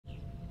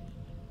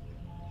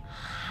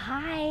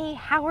Hi,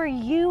 how are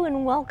you?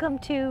 And welcome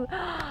to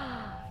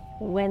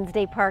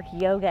Wednesday Park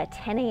Yoga,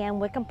 10 a.m.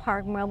 Wickham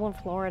Park, Melbourne,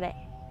 Florida,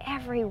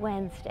 every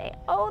Wednesday.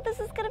 Oh, this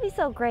is going to be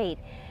so great.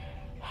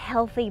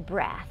 Healthy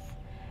breath.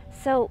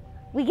 So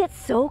we get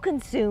so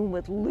consumed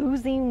with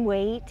losing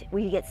weight.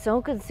 We get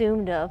so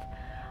consumed of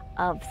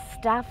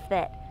stuff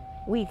that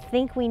we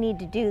think we need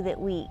to do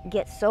that we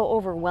get so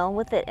overwhelmed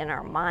with it in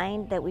our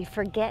mind that we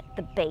forget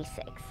the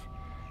basics.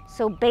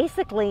 So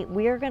basically,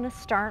 we're going to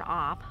start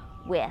off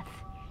with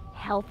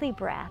healthy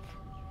breath.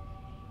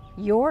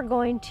 You're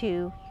going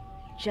to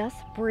just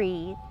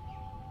breathe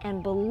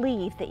and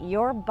believe that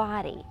your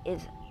body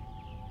is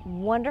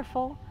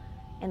wonderful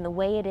in the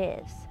way it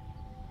is.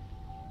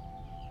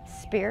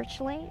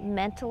 Spiritually,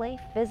 mentally,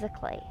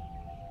 physically,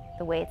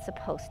 the way it's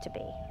supposed to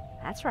be.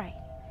 That's right.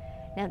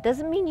 Now, it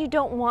doesn't mean you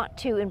don't want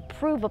to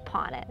improve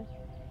upon it.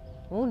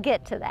 We'll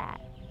get to that.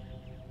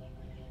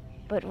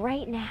 But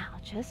right now,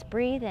 just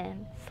breathe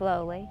in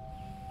slowly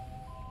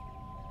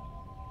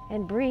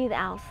and breathe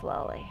out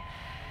slowly.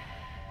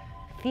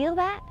 Feel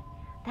that?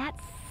 That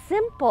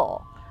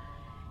simple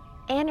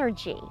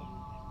energy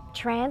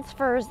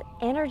transfers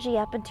energy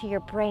up into your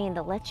brain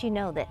to let you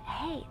know that,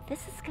 hey, this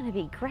is going to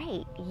be a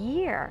great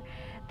year.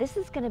 This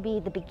is going to be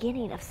the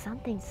beginning of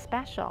something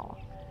special.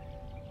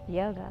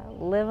 Yoga,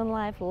 living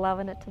life,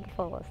 loving it to the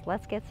fullest.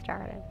 Let's get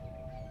started.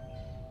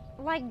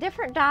 Like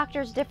different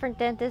doctors, different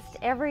dentists,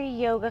 every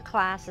yoga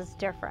class is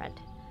different.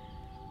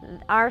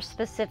 Ours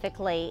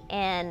specifically,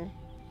 and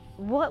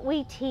what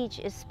we teach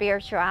is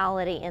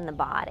spirituality in the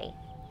body.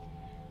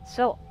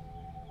 So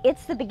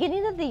it's the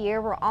beginning of the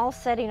year. We're all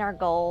setting our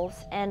goals,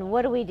 and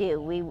what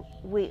do?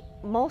 We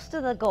most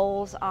of the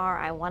goals are,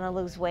 I want to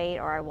lose weight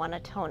or I want to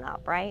tone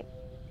up, right?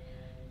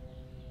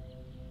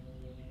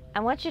 I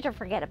want you to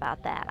forget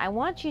about that. I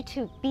want you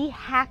to be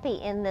happy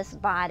in this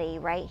body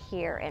right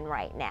here and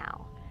right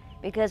now.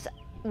 Because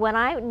when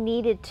I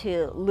needed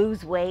to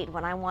lose weight,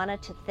 when I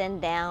wanted to thin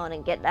down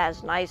and get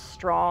those nice,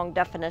 strong,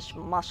 definition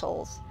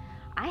muscles,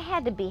 I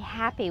had to be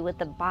happy with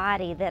the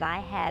body that I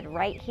had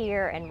right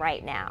here and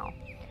right now.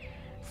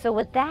 So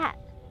with that,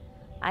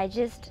 I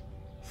just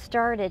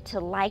started to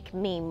like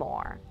me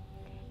more.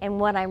 And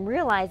what I'm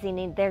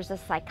realizing, there's a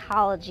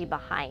psychology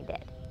behind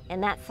it.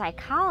 And that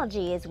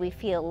psychology is we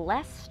feel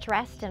less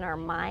stressed in our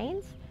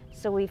minds,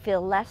 so we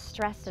feel less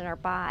stressed in our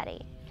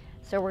body.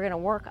 So we're going to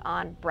work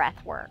on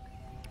breath work.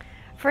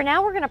 For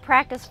now, we're going to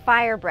practice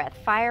fire breath.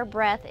 Fire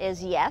breath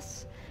is,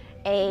 yes,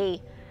 a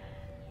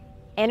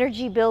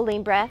energy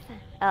building breath,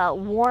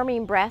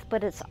 warming breath,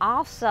 but it's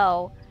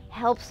also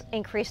helps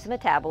increase the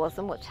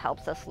metabolism, which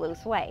helps us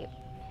lose weight.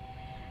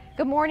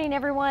 Good morning,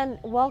 everyone.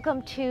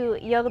 Welcome to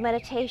Yoga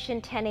Meditation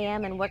 10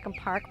 a.m. in Wickham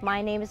Park.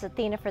 My name is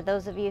Athena, for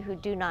those of you who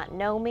do not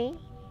know me.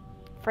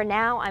 For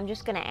now, I'm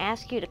just going to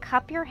ask you to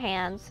cup your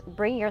hands,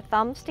 bring your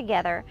thumbs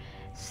together,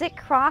 sit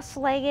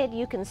cross-legged.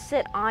 You can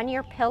sit on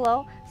your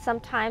pillow.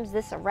 Sometimes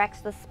this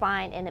erects the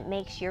spine and it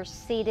makes your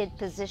seated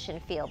position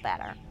feel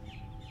better.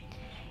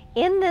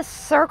 In this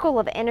circle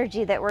of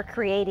energy that we're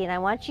creating, I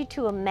want you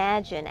to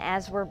imagine,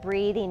 as we're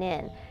breathing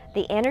in,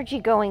 the energy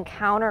going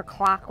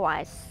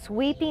counterclockwise,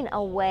 sweeping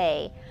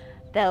away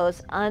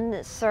those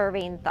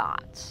unserving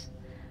thoughts.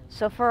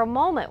 So for a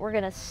moment, we're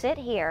going to sit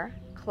here,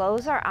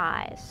 close our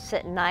eyes,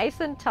 sit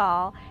nice and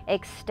tall,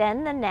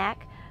 extend the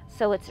neck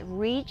so it's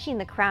reaching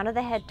the crown of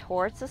the head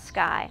towards the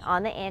sky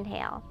on the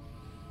inhale.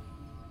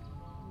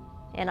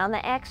 And on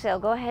the exhale,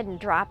 go ahead and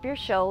drop your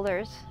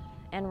shoulders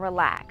and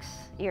relax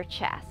your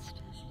chest.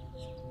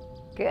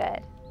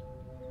 Good.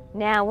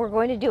 Now we're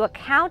going to do a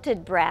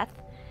counted breath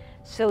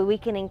so we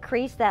can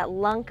increase that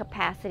lung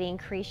capacity,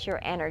 increase your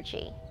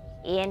energy.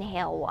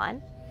 Inhale,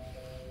 1,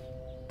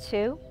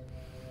 2,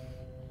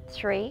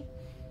 3.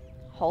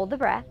 Hold the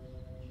breath.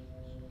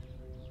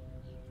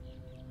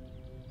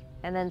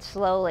 And then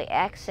slowly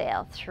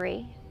exhale,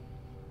 3,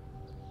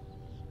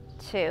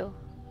 2,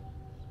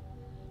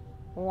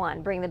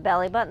 1. Bring the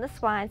belly button to the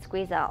spine,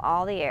 squeeze out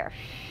all the air,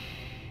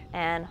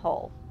 and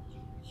hold.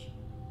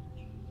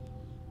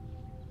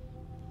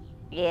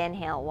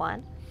 Inhale,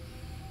 1,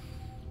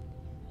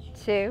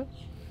 2,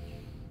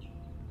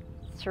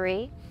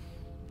 3,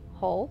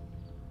 hold.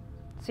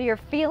 So you're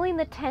feeling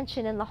the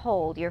tension in the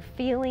hold. You're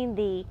feeling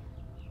the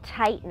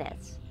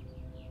tightness.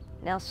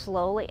 Now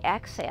slowly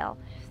exhale,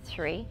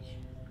 3,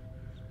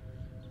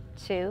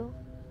 2,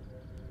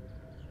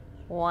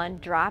 1.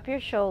 Drop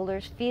your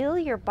shoulders. Feel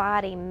your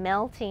body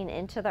melting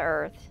into the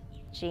earth.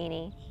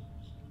 Jeannie.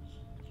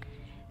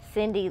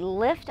 Cindy,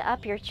 lift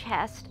up your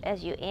chest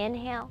as you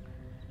inhale.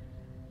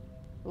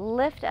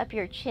 Lift up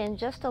your chin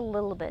just a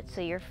little bit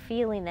so you're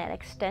feeling that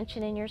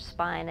extension in your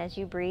spine as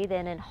you breathe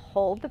in, and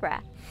hold the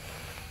breath.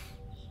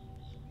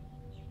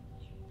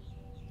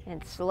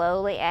 And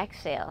slowly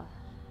exhale.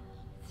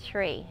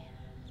 3,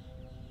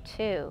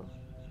 2,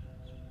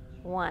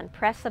 1.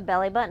 Press the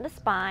belly button to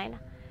spine.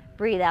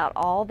 Breathe out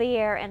all the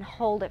air and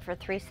hold it for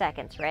 3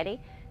 seconds.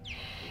 Ready?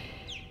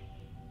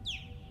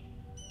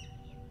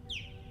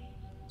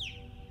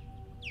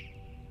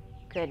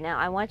 Good. Now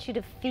I want you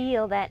to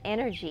feel that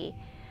energy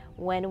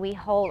when we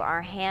hold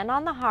our hand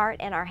on the heart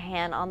and our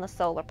hand on the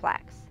solar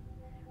plex.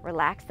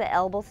 Relax the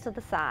elbows to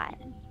the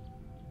side.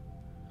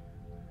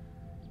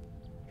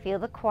 Feel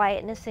the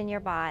quietness in your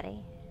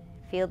body.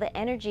 Feel the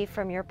energy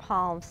from your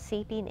palms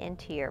seeping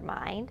into your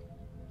mind.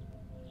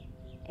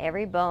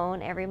 Every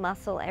bone, every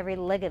muscle, every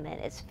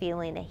ligament is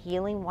feeling a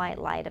healing white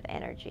light of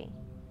energy.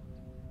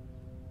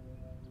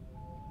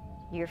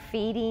 You're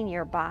feeding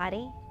your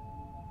body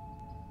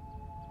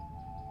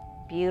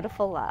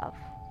beautiful love.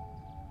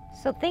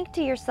 So think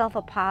to yourself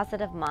a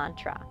positive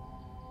mantra,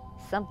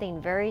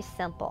 something very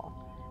simple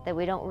that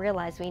we don't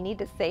realize we need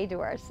to say to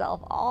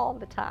ourselves all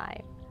the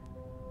time.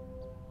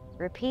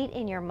 Repeat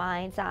in your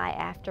mind's eye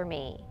after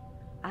me,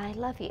 I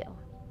love you.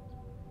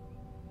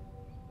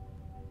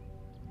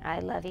 I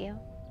love you.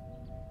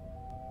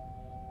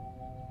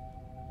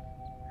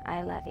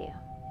 I love you.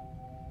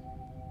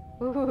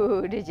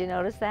 Ooh, did you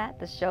notice that?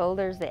 The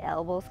shoulders, the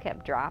elbows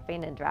kept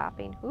dropping and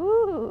dropping.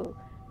 Ooh,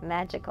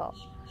 magical.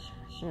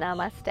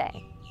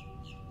 Namaste.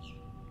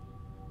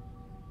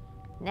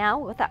 Now,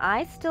 with the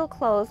eyes still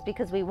closed,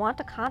 because we want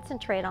to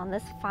concentrate on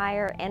this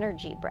fire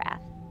energy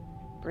breath,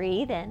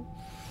 breathe in.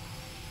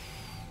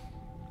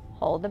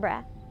 Hold the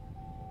breath.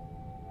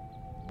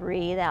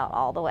 Breathe out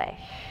all the way.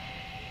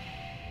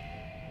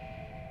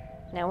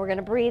 Now we're going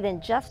to breathe in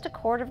just a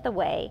quarter of the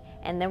way,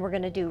 and then we're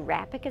going to do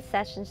rapid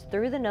accessions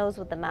through the nose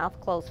with the mouth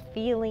closed,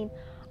 feeling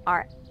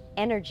our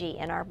energy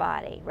in our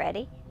body.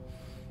 Ready?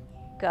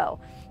 Go.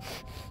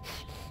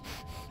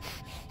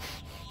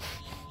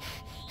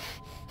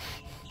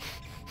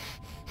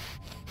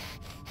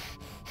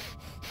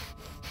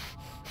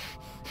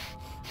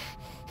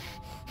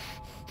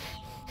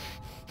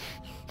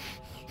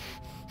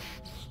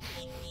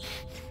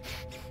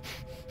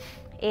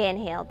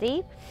 Inhale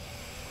deep.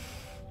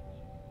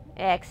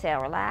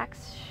 Exhale,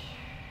 relax.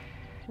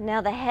 Now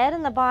the head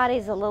and the body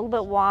is a little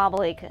bit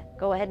wobbly.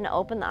 Go ahead and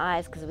open the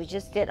eyes, because we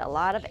just did a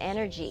lot of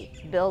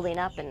energy building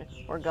up and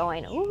we're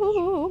going,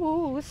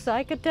 ooh,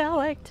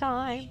 psychedelic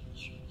time.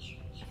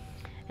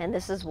 And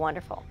this is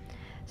wonderful.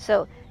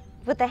 So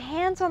with the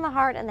hands on the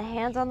heart and the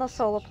hands on the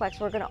solar plex,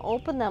 we're going to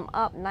open them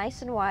up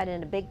nice and wide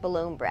in a big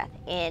balloon breath.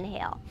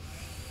 Inhale.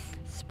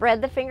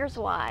 Spread the fingers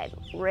wide.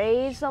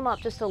 Raise them up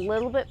just a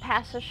little bit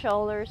past the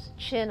shoulders,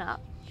 chin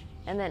up.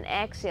 And then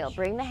exhale,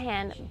 bring the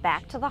hand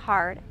back to the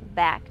heart,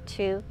 back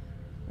to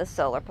the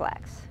solar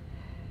plex.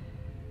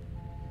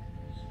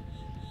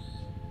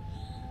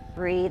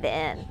 Breathe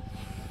in.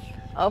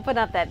 Open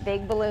up that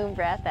big balloon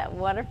breath, that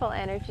wonderful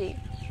energy.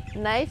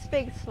 Nice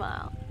big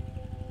smile.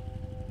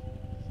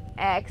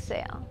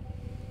 Exhale.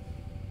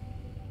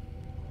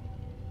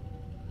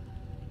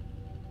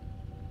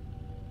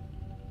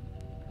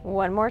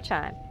 One more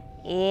time.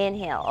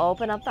 Inhale,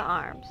 open up the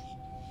arms.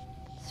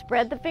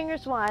 Spread the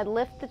fingers wide,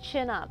 lift the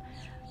chin up.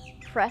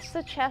 Press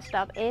the chest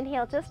up,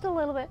 inhale just a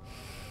little bit.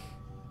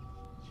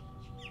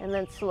 And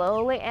then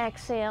slowly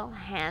exhale,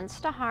 hands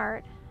to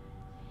heart,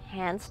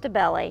 hands to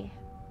belly.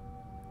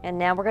 And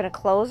now we're going to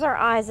close our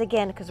eyes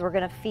again, because we're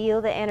going to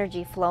feel the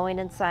energy flowing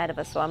inside of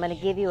us. So I'm going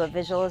to give you a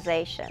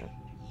visualization.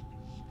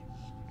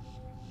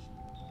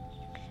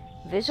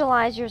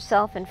 Visualize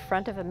yourself in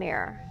front of a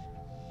mirror,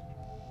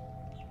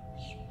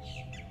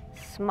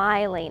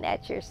 smiling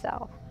at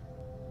yourself.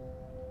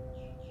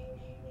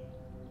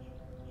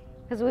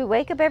 Because we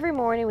wake up every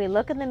morning, we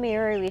look in the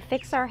mirror, we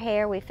fix our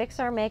hair, we fix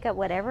our makeup,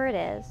 whatever it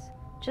is.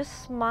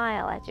 Just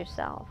smile at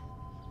yourself.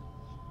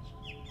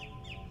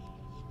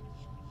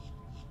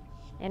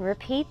 And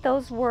repeat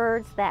those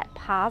words, that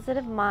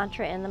positive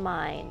mantra in the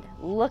mind.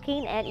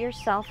 Looking at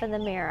yourself in the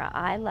mirror,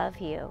 I love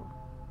you.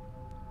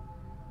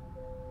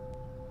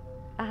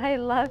 I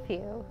love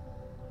you.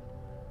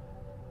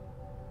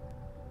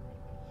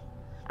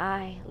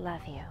 I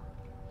love you.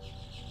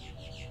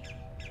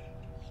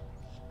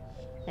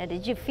 Now,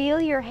 did you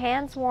feel your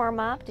hands warm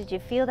up? Did you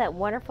feel that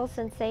wonderful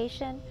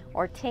sensation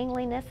or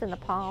tingliness in the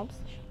palms?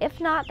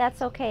 If not,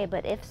 that's okay,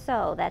 but if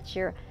so, that's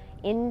your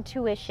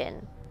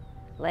intuition,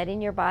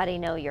 letting your body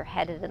know you're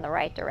headed in the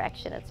right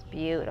direction. It's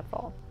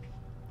beautiful.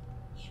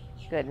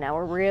 Good. Now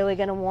we're really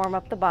going to warm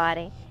up the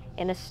body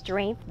in a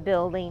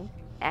strength-building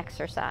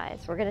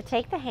exercise. We're going to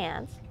take the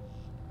hands,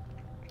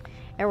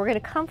 and we're going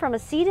to come from a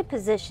seated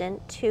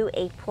position to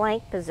a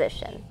plank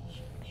position.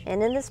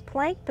 And in this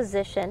plank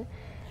position,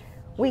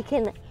 we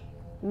can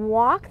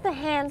walk the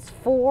hands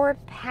forward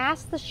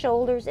past the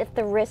shoulders if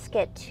the wrists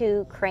get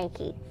too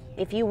cranky.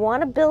 If you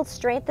want to build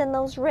strength in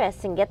those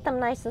wrists and get them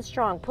nice and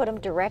strong, put them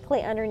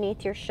directly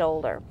underneath your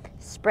shoulder.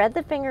 Spread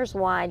the fingers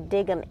wide,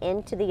 dig them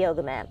into the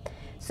yoga mat.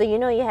 So you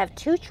know you have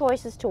two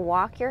choices to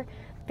walk your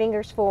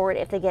fingers forward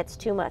if it gets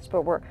too much,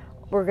 but we're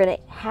going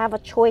to have a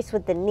choice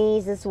with the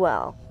knees as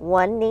well.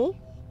 One knee,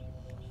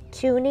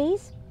 two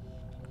knees,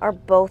 or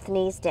both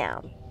knees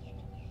down.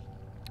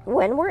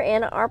 When we're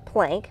in our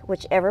plank,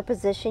 whichever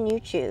position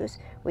you choose,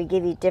 we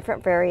give you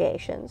different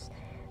variations.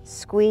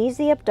 Squeeze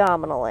the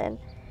abdominal in,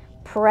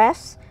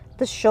 press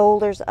the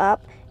shoulders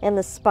up and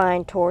the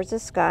spine towards the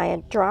sky,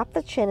 and drop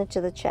the chin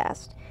into the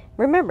chest.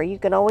 Remember, you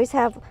can always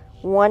have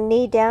one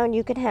knee down,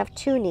 you can have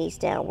two knees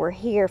down. We're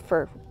here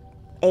for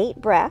 8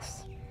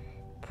 breaths.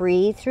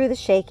 Breathe through the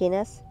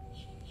shakiness.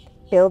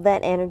 Build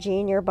that energy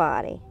in your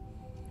body.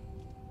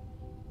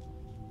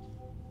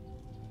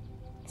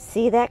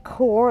 See that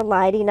core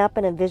lighting up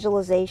in a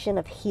visualization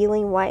of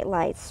healing white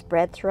light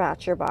spread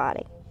throughout your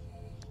body.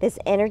 This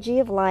energy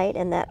of light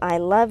and that I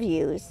love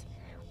yous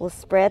will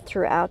spread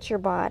throughout your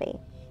body.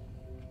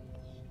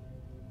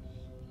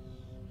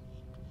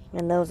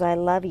 And those I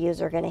love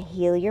yous are going to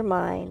heal your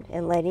mind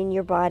and letting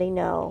your body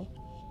know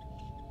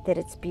that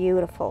it's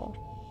beautiful,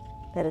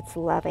 that it's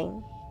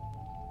loving,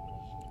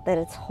 that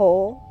it's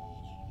whole,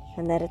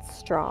 and that it's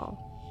strong.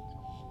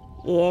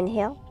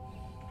 Inhale.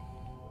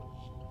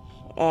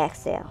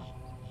 Exhale.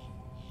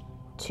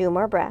 2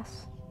 more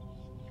breaths.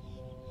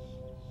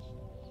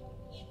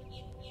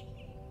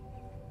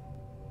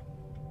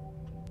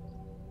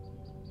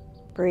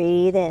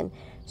 Breathe in.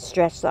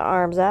 Stretch the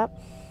arms up.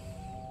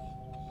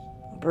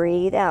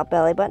 Breathe out.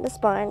 Belly button to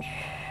spine.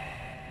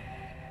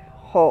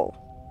 Hold.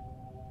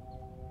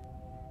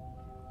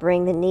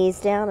 Bring the knees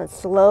down and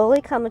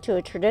slowly come into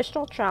a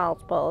traditional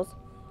child's pose.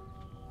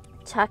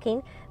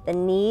 Tucking the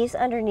knees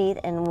underneath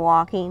and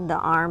walking the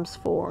arms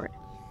forward.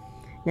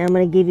 Now I'm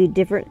going to give you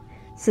different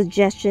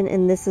suggestion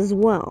in this as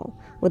well.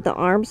 With the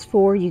arms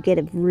forward, you get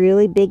a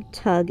really big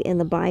tug in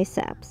the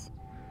biceps.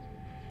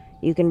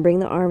 You can bring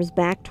the arms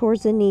back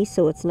towards the knees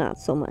so it's not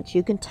so much.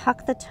 You can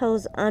tuck the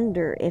toes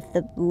under if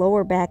the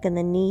lower back and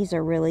the knees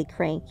are really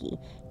cranky.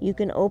 You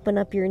can open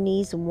up your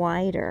knees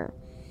wider.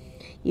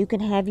 You can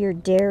have your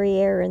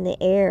derriere in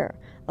the air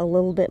a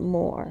little bit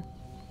more.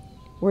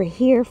 We're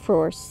here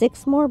for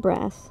 6 more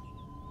breaths.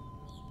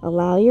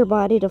 Allow your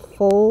body to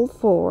fold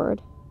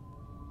forward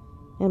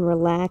and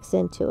relax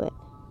into it.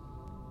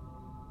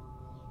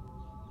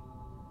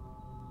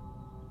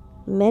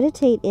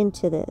 Meditate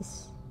into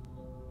this.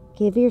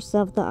 Give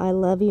yourself the I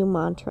love you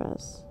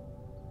mantras.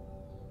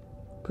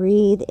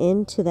 Breathe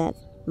into that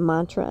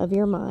mantra of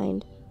your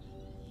mind.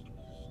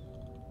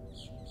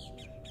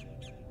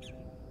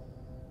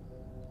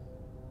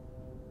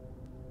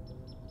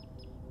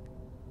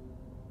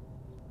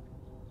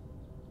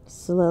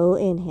 Slow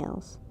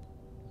inhales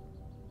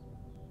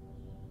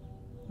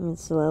and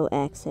slow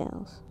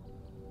exhales.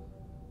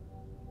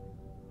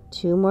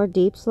 2 more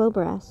deep, slow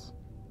breaths.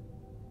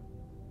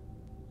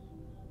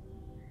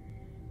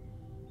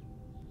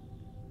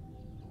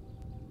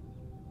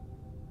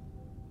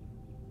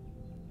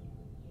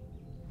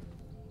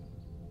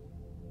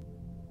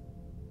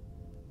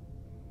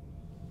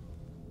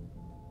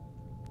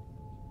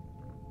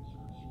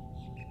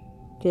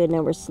 Good.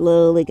 Now we're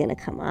slowly going to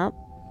come up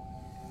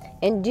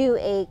and do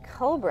a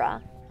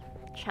cobra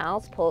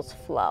child's pose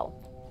flow.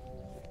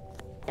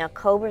 Now,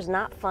 cobra's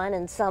not fun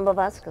in some of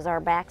us because our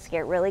backs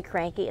get really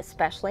cranky,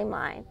 especially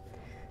mine.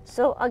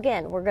 So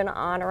again, we're going to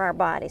honor our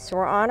body. So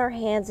we're on our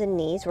hands and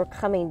knees. We're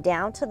coming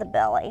down to the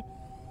belly.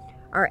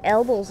 Our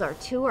elbows are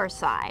to our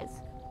sides.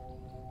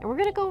 And we're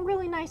going to go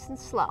really nice and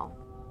slow.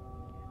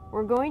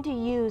 We're going to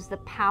use the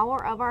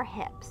power of our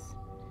hips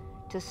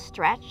to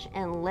stretch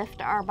and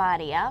lift our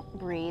body up,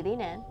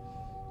 breathing in.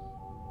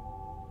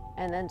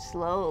 And then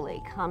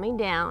slowly coming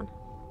down,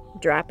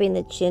 dropping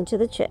the chin to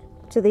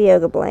the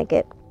yoga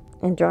blanket,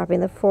 and dropping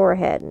the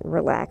forehead and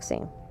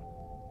relaxing.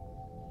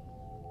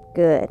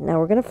 Good. Now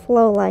we're going to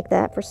flow like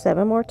that for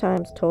 7 more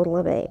times, total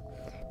of 8.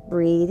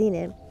 Breathing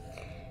in,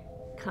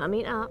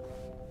 coming up,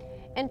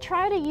 and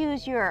try to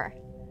use your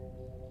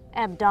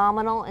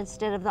abdominal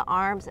instead of the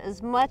arms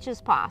as much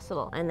as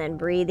possible, and then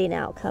breathing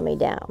out, coming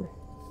down.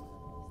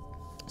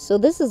 So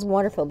this is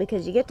wonderful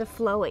because you get to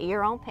flow at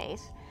your own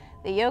pace.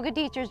 The yoga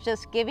teacher's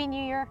just giving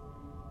you your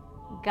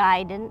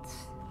guidance.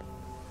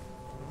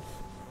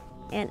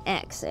 And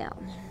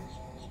exhale.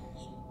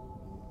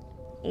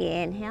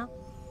 Inhale.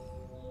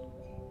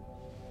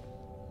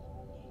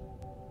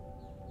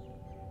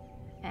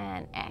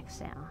 And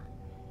exhale.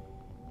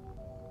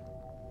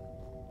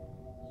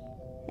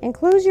 And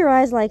close your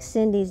eyes like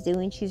Cindy's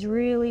doing. She's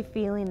really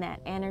feeling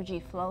that energy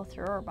flow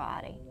through her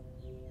body.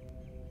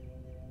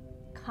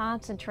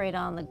 Concentrate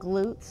on the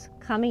glutes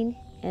coming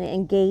and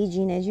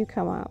engaging as you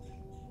come up.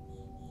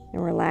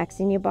 And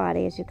relaxing your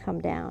body as you come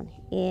down.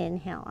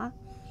 Inhale up.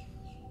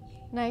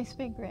 Nice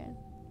big grin.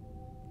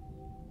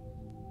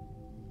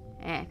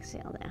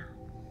 Exhale down.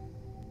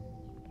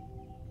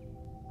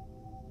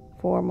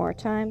 4 more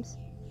times.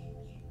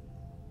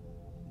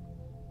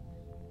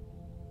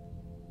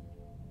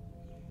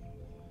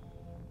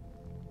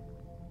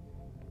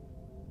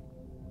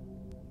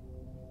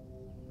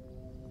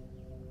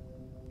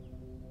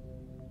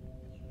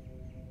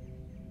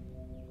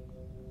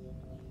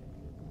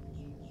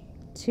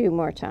 Two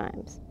more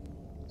times.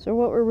 So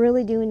what we're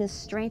really doing is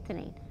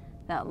strengthening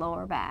that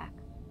lower back.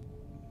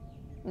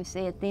 We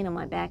say, Athena,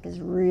 my back is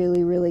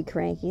really, really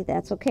cranky.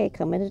 That's okay.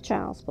 Come into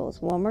child's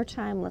pose. 1 more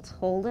time. Let's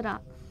hold it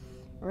up.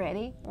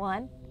 Ready?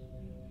 1,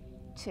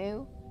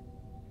 2,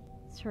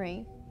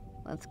 3.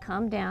 Let's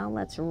come down.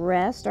 Let's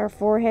rest our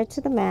forehead to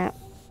the mat.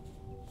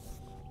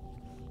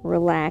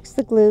 Relax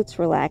the glutes.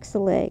 Relax the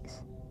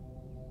legs.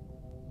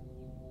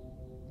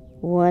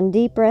 1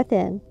 deep breath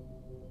in.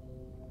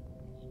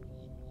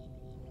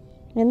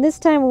 And this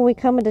time when we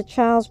come into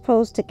child's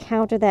pose to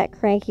counter that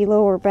cranky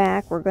lower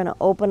back, we're going to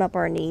open up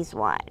our knees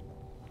wide.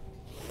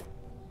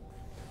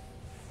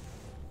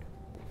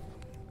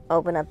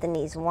 Open up the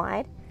knees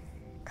wide.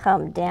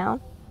 Come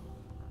down.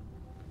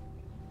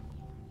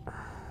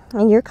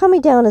 And you're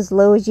coming down as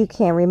low as you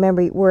can.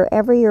 Remember,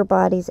 wherever your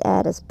body's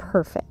at is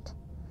perfect.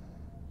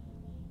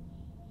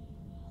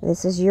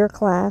 This is your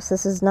class.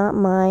 This is not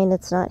mine.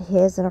 It's not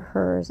his or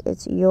hers.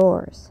 It's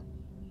yours.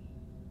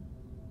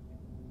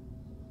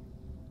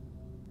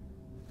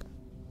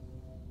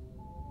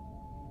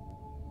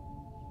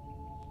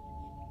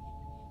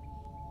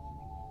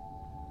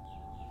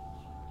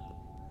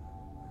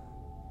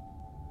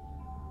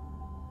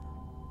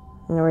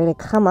 And we're going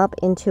to come up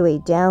into a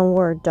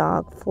downward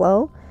dog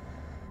flow.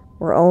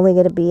 We're only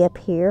going to be up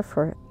here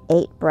for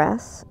 8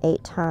 breaths,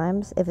 8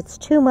 times. If it's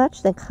too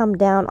much, then come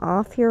down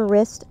off your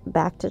wrist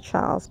back to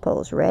child's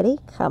pose. Ready?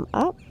 Come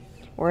up.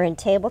 We're in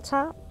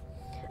tabletop.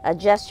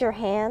 Adjust your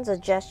hands,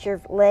 adjust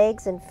your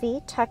legs and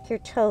feet. Tuck your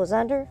toes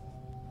under.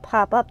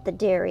 Pop up the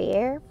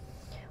derriere.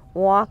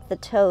 Walk the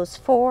toes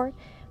forward.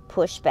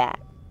 Push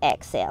back.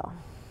 Exhale.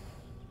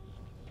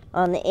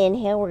 On the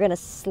inhale, we're going to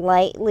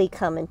slightly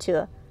come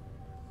into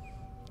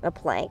a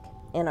plank.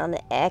 And on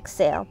the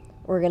exhale,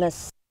 we're going to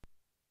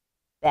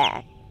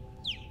back.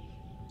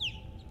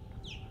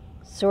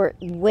 So we're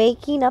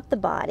waking up the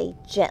body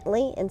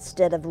gently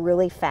instead of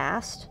really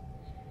fast.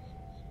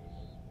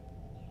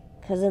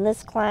 Because in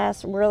this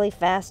class, really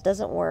fast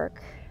doesn't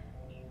work.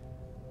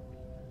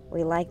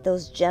 We like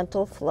those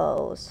gentle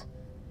flows,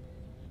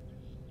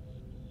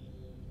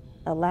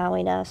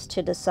 allowing us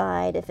to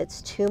decide if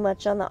it's too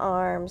much on the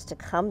arms to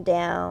come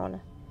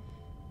down,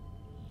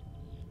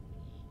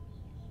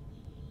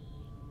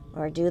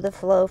 or do the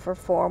flow for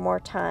 4 more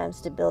times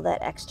to build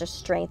that extra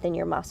strength in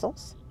your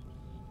muscles,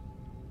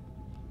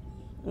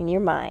 in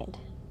your mind.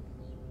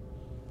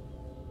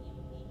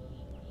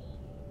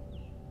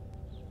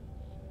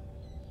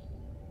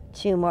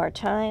 Two more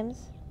times.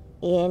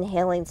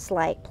 Inhaling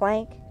slight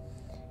plank.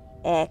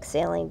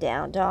 Exhaling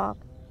down dog.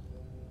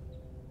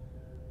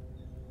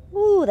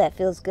 Ooh, that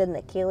feels good in the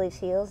Achilles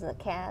heels and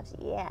the calves.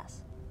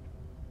 Yes.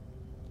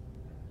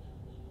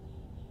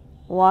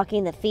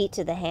 Walking the feet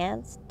to the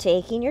hands,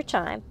 taking your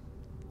time.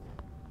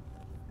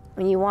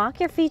 When you walk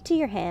your feet to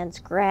your hands,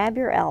 grab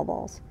your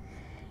elbows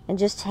and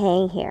just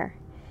hang here.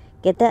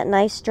 Get that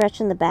nice stretch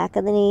in the back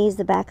of the knees,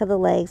 the back of the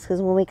legs,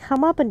 because when we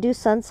come up and do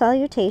sun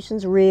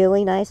salutations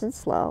really nice and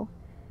slow,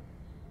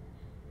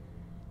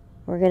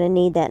 we're going to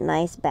need that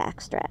nice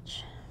back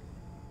stretch.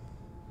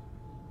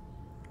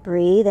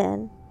 Breathe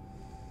in.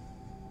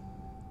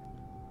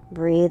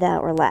 Breathe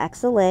out.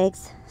 Relax the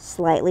legs.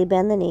 Slightly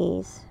bend the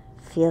knees.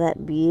 Feel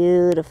that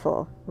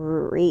beautiful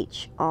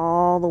reach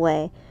all the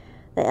way.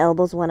 The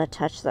elbows want to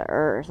touch the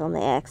earth on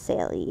the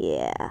exhale.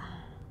 Yeah.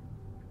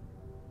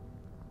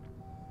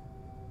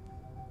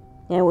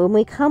 And when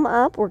we come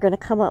up, we're going to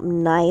come up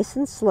nice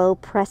and slow,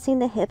 pressing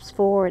the hips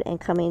forward and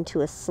coming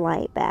to a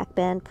slight back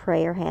bend.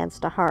 Prayer hands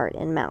to heart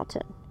in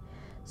mountain.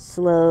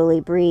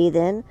 Slowly breathe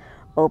in.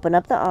 Open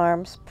up the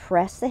arms.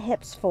 Press the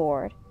hips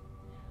forward.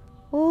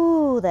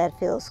 Ooh, that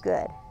feels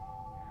good.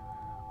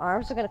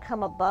 Arms are going to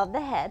come above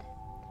the head.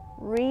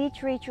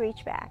 Reach, reach,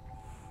 reach back.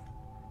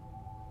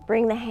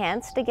 Bring the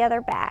hands together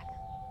back.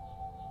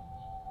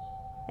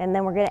 And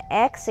then we're going to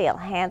exhale,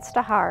 hands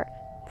to heart,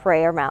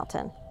 prayer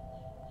mountain.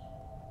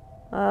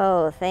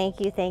 Oh, thank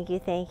you, thank you,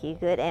 thank you.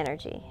 Good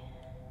energy.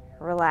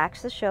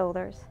 Relax the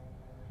shoulders.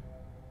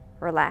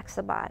 Relax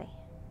the body.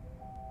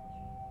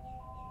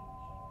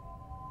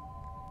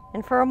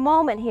 And for a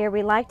moment here,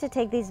 we like to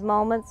take these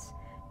moments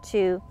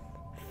to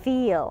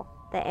feel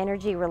the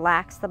energy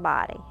relax the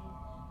body.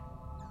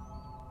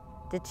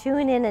 To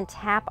tune in and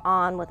tap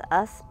on with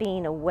us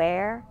being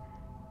aware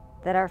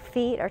that our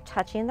feet are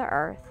touching the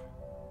earth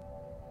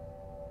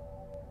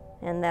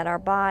and that our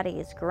body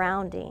is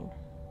grounding.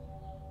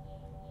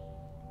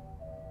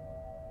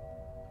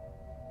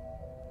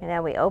 And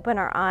now we open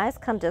our eyes,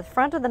 come to the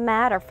front of the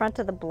mat or front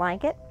of the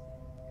blanket.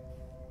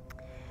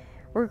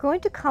 We're going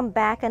to come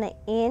back on an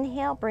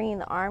inhale, bringing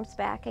the arms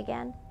back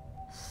again.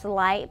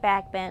 Slight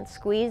back bend.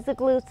 Squeeze the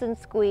glutes and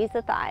squeeze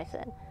the thighs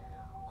in.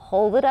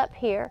 Hold it up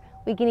here.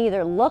 We can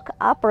either look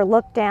up or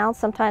look down.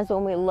 Sometimes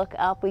when we look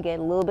up, we get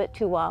a little bit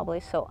too wobbly.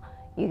 So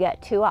you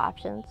got 2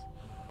 options.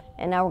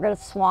 And now we're going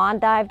to swan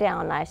dive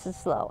down nice and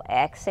slow.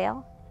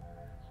 Exhale.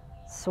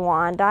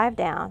 Swan dive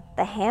down.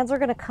 The hands are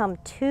going to come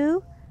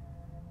to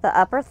the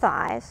upper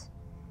thighs.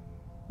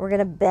 We're going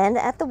to bend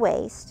at the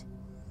waist.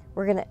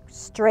 We're going to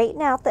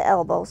straighten out the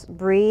elbows.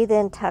 Breathe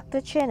in, tuck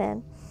the chin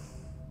in.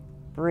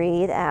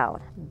 Breathe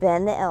out.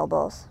 Bend the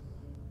elbows.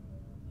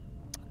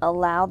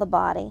 Allow the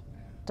body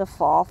to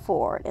fall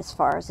forward as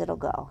far as it'll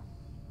go.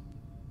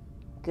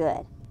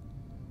 Good.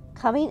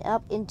 Coming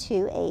up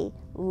into a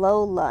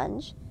low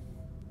lunge.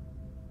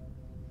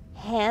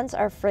 Hands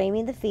are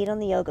framing the feet on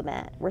the yoga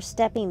mat. We're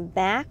stepping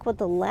back with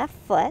the left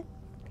foot,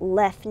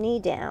 left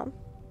knee down.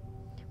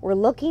 We're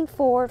looking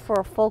forward for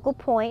a focal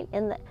point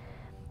in the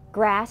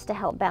grass to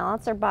help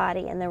balance our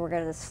body, and then we're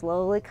going to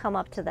slowly come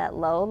up to that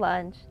low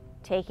lunge.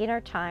 taking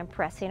our time,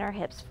 pressing our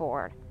hips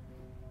forward.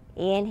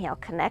 Inhale,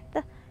 connect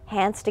the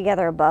hands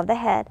together above the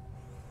head.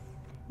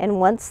 And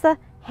once the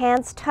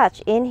hands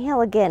touch,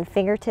 inhale again,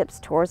 fingertips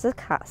towards the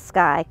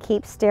sky.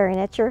 Keep staring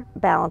at your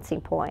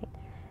balancing point.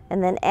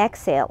 And then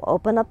exhale,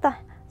 open up the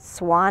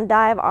swan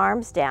dive,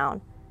 arms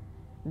down,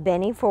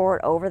 bending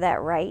forward over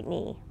that right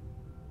knee.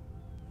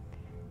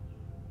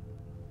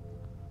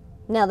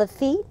 Now the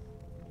feet,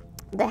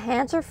 the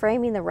hands are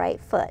framing the right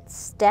foot.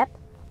 Step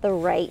the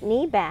right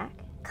knee back,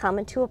 come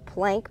into a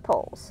plank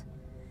pose.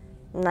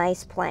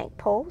 Nice plank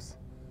pose.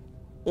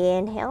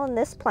 Inhale in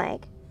this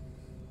plank.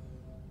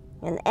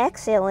 And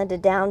exhale into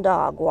down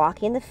dog,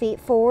 walking the feet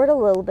forward a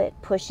little bit,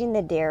 pushing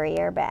the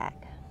derriere back.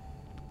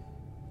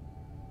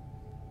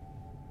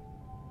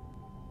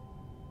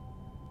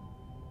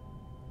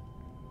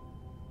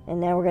 And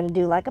now we're going to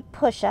do like a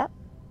push-up.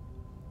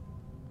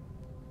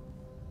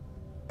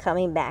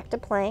 Coming back to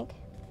plank,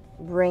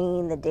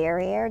 bringing the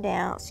derriere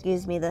down,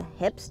 the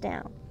hips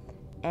down,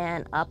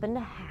 and up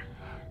into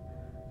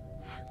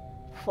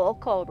full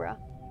cobra.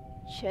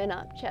 Chin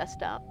up,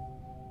 chest up.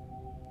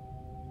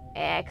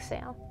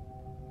 Exhale.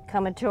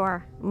 Come into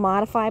our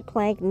modified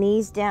plank,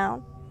 knees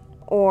down,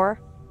 or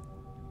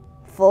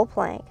full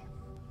plank.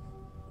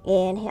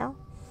 Inhale.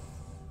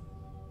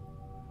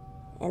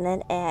 And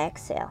then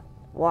exhale.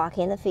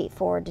 Walking the feet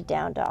forward to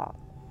down dog.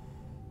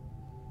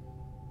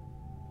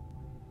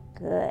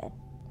 Good.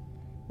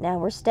 Now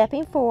we're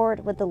stepping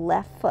forward with the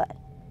left foot.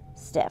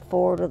 Step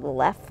forward with the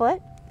left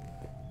foot.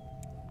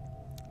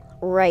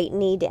 Right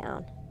knee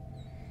down.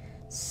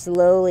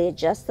 Slowly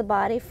adjust the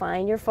body,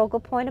 find your focal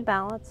point of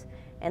balance,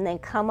 and then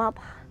come up,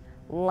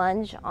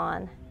 lunge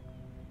on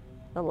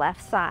the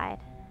left side.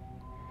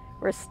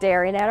 We're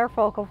staring at our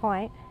focal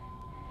point,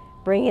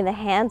 bringing the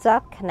hands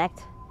up,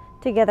 connect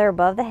together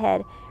above the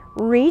head,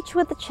 reach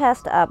with the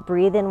chest up,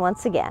 breathe in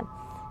once again.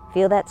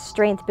 Feel that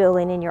strength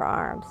building in your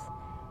arms.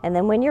 And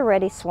then when you're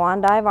ready,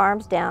 swan dive,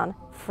 arms down,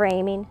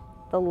 framing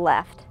the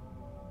left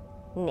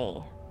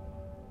knee.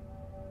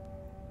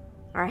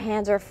 Our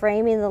hands are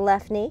framing the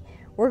left knee.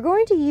 We're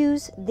going to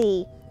use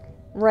the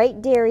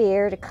right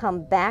derriere to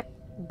come back,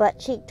 butt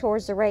cheek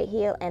towards the right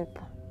heel, and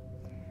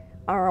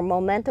our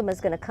momentum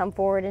is going to come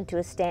forward into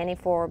a standing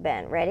forward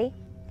bend. Ready?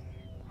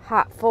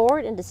 Hop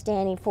forward into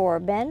standing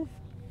forward bend.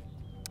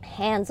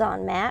 Hands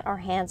on mat or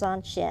hands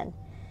on chin.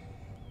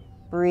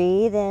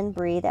 Breathe in,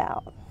 breathe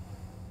out.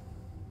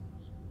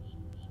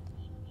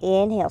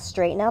 Inhale,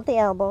 straighten out the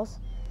elbows.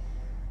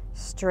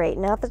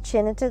 Straighten out the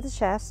chin into the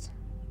chest.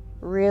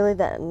 Really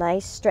that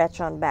nice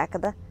stretch on back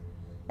of the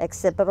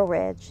occipital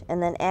ridge.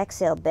 And then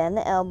exhale, bend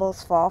the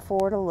elbows, fall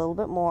forward a little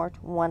bit more,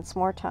 once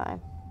more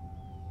time.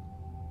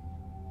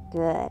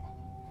 Good.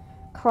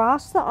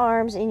 Cross the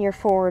arms in your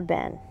forward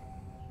bend.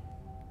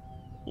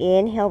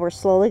 Inhale, we're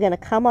slowly going to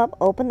come up,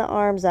 open the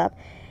arms up,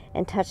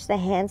 and touch the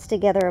hands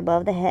together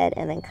above the head,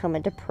 and then come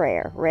into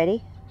prayer.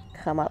 Ready?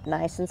 Come up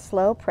nice and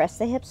slow, press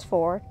the hips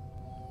forward.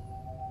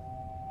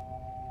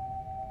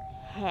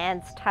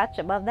 Hands touch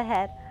above the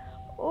head.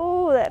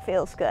 Ooh, that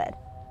feels good.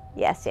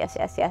 Yes, yes,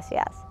 yes, yes,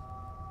 yes.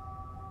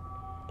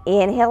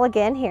 Inhale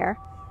again here,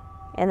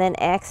 and then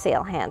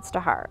exhale, hands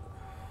to heart.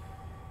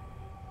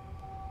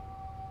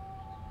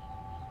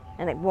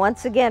 And then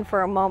once again,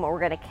 for a moment, we're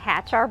going to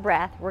catch our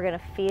breath. We're going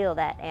to feel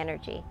that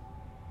energy.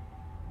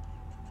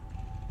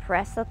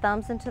 Press the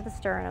thumbs into the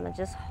sternum and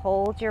just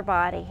hold your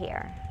body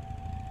here.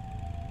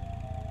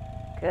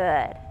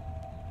 Good.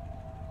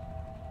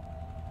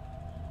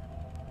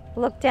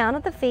 Look down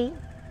at the feet.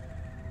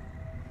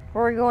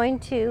 We're going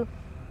to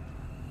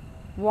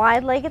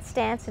wide-legged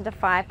stance into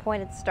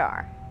five-pointed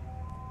star.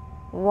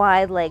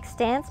 Wide leg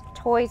stance,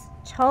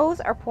 toes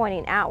are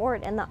pointing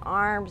outward and the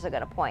arms are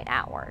going to point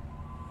outward.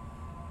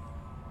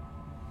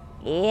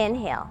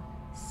 Inhale.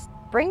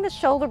 Bring the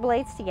shoulder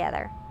blades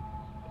together.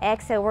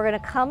 Exhale, we're going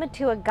to come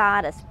into a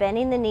goddess,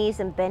 bending the knees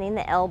and bending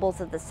the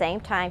elbows at the same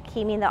time,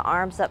 keeping the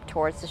arms up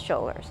towards the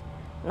shoulders.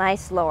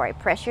 Nice lower.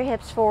 Press your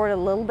hips forward a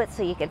little bit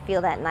so you can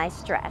feel that nice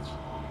stretch.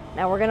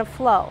 Now we're going to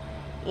flow.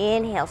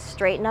 Inhale,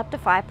 straighten up to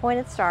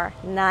five-pointed star.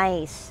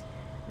 Nice.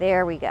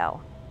 There we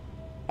go.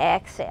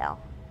 Exhale.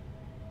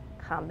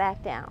 Come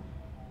back down.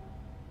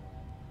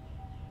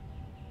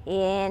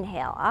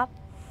 Inhale, up.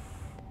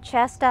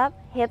 Chest up,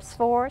 hips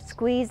forward,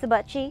 squeeze the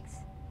butt cheeks.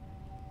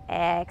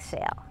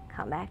 Exhale,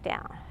 come back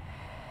down.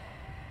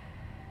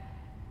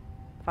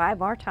 5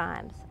 more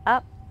times.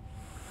 Up.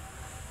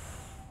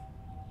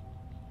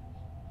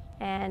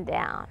 And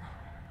down.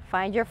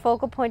 Find your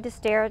focal point to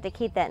stare at to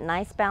keep that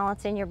nice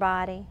balance in your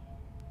body.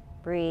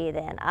 Breathe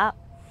in, up.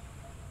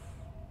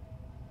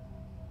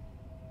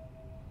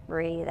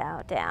 Breathe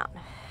out, down.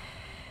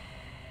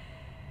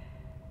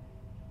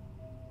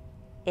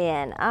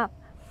 In, up.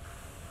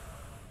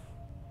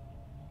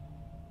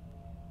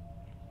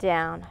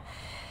 Down.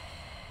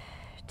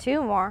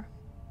 2 more.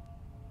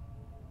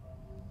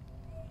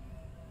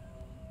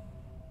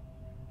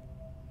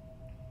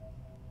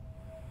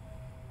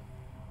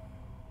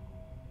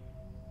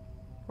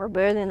 We're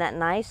building that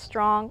nice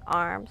strong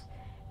arms.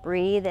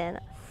 Breathe in.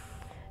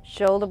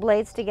 Shoulder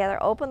blades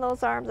together. Open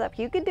those arms up.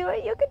 You can do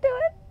it. You can do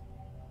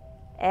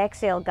it.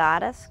 Exhale,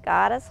 goddess,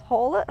 goddess.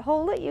 Hold it,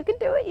 hold it. You can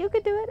do it. You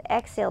can do it.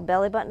 Exhale,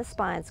 belly button to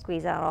spine.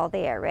 Squeeze out all the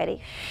air.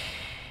 Ready?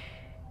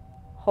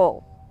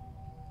 Hold.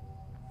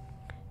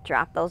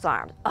 Drop those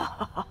arms.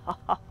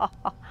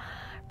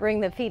 Bring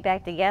the feet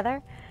back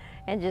together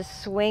and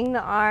just swing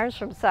the arms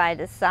from side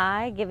to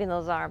side, giving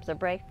those arms a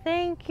break.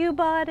 Thank you,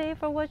 body,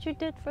 for what you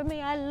did for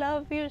me. I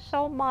love you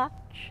so much.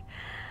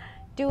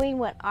 Doing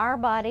what our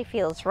body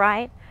feels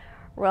right.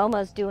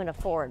 Roma's doing a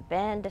forward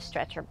bend to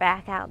stretch her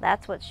back out.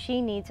 That's what she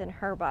needs in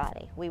her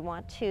body. We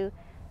want to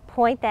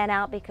point that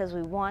out because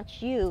we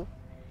want you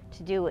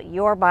to do what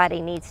your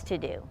body needs to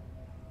do.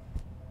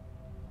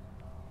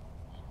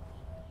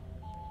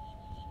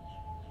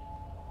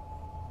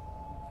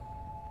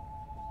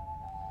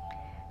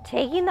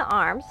 Taking the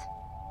arms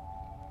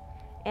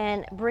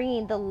and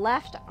bringing the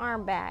left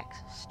arm back,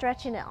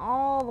 stretching it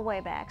all the way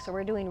back. So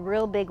we're doing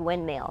real big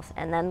windmills,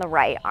 and then the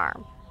right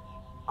arm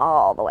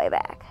all the way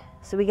back.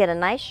 So we get a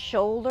nice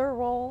shoulder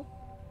roll,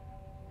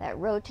 that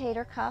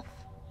rotator cuff,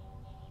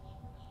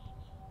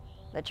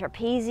 the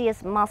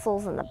trapezius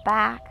muscles in the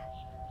back,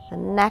 the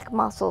neck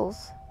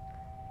muscles.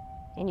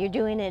 And you're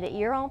doing it at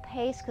your own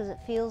pace because it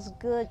feels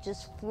good,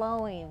 just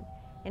flowing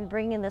and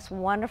bringing this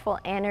wonderful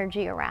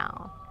energy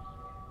around.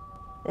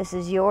 This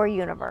is your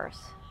universe.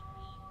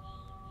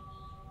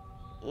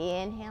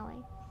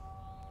 Inhaling,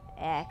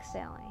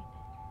 exhaling,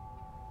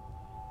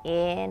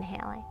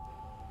 inhaling,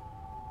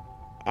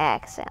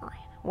 exhaling.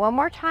 One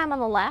more time on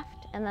the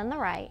left and then the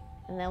right,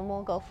 and then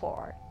we'll go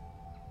forward.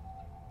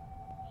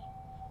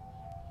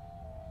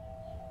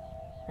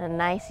 A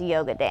nice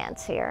yoga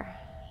dance here.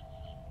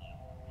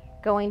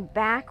 Going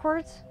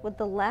backwards with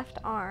the left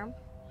arm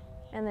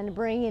and then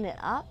bringing it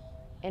up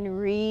and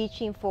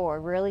reaching forward,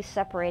 really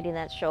separating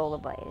that shoulder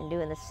blade, and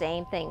doing the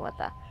same thing with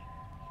the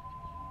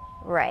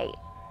right.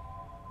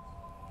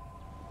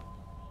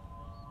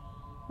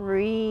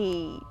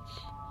 Reach.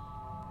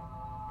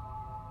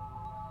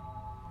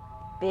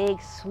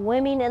 Big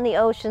swimming in the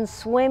ocean,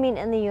 swimming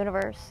in the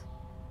universe.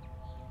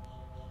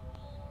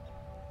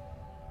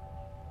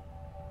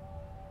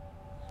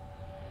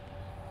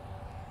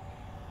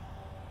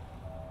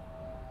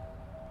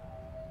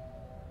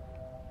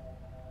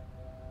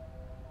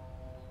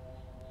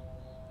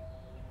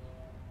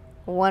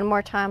 One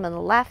more time on the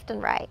left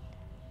and right.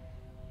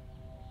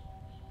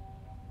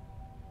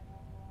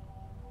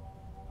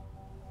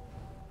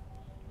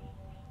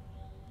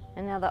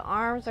 And now the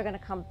arms are going to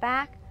come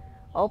back.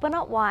 Open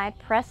up wide,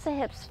 press the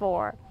hips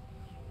forward.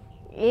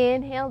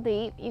 Inhale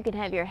deep. You can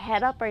have your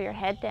head up or your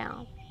head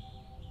down.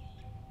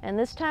 And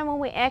this time when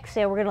we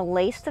exhale, we're going to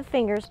lace the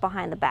fingers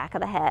behind the back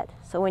of the head.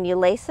 So when you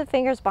lace the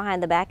fingers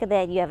behind the back of the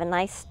head, you have a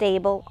nice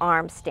stable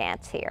arm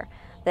stance here.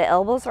 The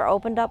elbows are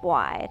opened up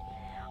wide.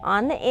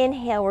 On the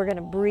inhale, we're going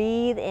to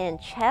breathe in,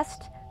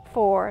 chest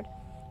forward,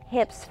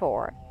 hips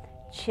forward,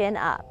 chin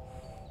up.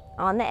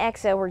 On the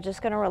exhale, we're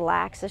just going to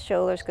relax the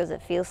shoulders because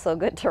it feels so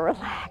good to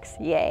relax.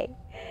 Yay.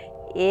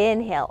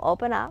 Inhale,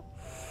 open up.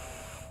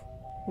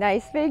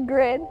 Nice big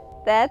grin.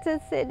 That's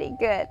it, Sydney.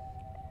 Good.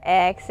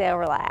 Exhale,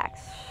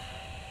 relax.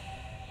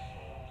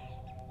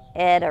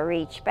 Etta,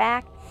 reach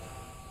back.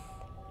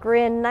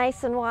 Grin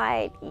nice and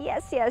wide.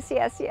 Yes, yes,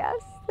 yes,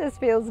 yes. This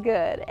feels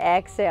good.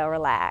 Exhale,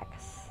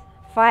 relax.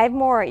 5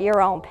 more at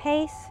your own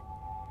pace.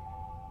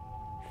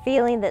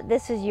 Feeling that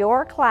this is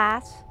your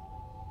class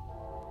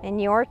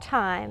and your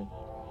time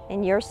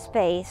and your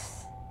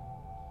space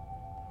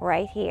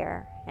right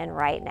here and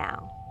right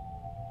now.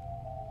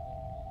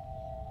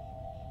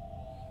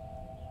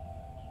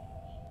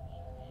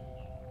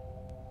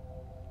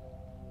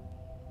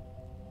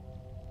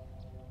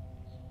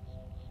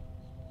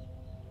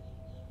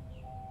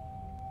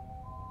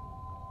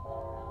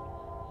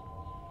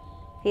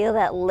 Feel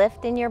that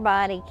lift in your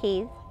body,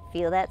 Keith.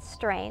 Feel that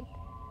strength.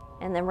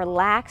 And then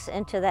relax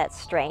into that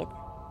strength,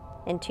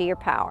 into your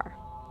power.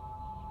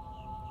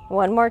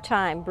 One more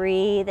time.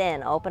 Breathe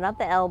in. Open up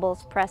the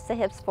elbows. Press the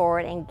hips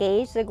forward.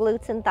 Engage the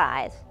glutes and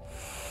thighs.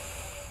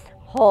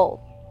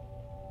 Hold.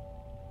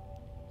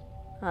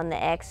 On the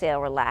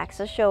exhale, relax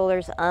the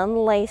shoulders.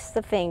 Unlace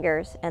the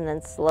fingers. And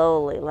then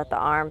slowly let the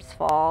arms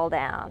fall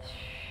down.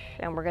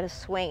 And we're going to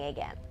swing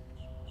again.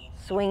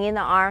 Swinging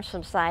the arms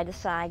from side to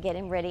side,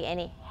 getting rid of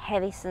any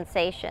heavy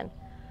sensation.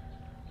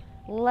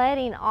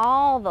 Letting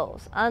all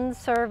those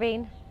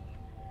unserving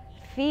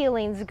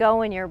feelings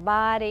go in your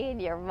body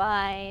and your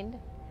mind.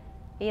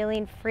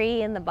 Feeling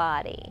free in the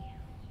body.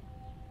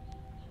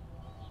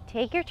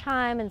 Take your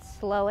time and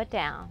slow it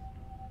down.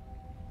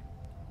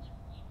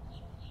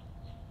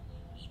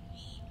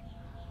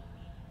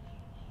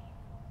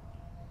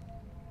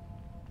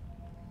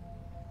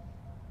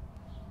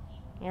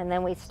 And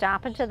then we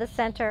stop into the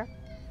center.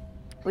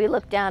 We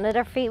look down at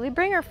our feet. We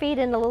bring our feet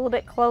in a little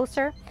bit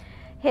closer,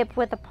 hip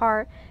width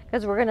apart,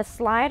 because we're going to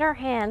slide our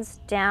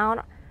hands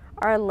down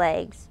our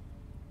legs.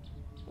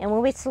 And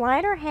when we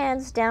slide our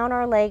hands down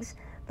our legs,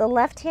 the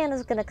left hand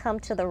is going to come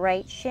to the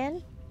right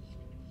shin.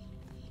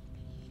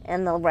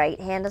 And the right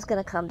hand is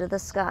going to come to the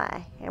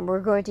sky. And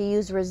we're going to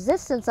use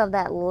resistance of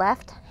that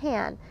left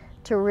hand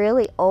to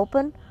really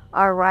open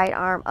our right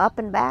arm up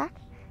and back.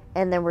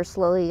 And then we're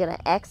slowly going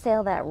to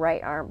exhale that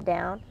right arm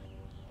down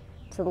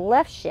to the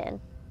left shin.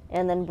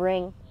 And then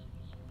bring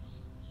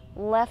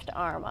left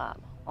arm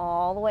up,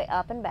 all the way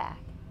up and back.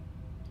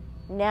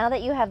 Now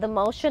that you have the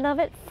motion of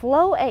it,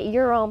 flow at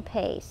your own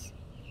pace.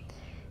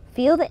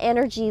 Feel the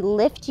energy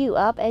lift you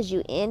up as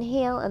you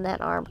inhale and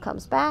that arm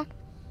comes back.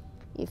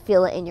 You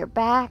feel it in your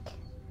back,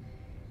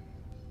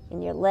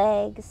 in your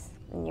legs,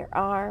 in your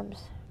arms.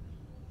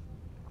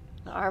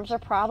 The arms are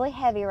probably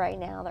heavy right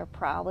now. They're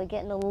probably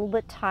getting a little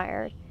bit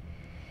tired.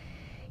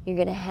 You're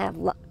going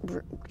to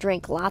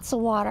drink lots of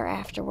water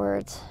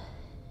afterwards.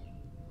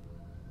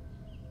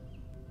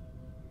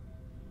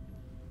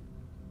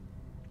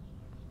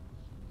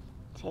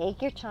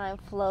 Take your time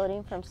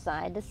floating from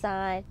side to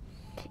side.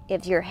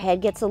 If your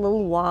head gets a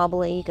little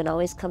wobbly, you can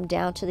always come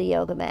down to the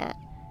yoga mat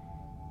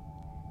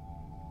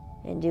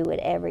and do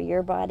whatever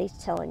your body's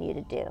telling you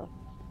to do.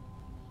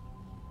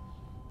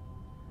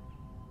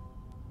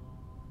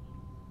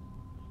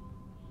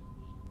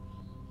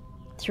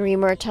 Three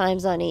more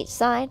times on each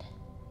side.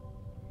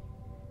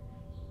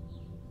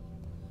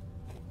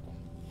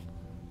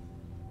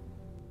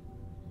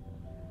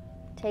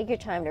 Take your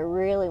time to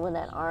really, when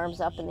that arm's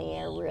up in the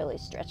air, really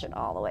stretch it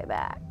all the way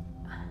back.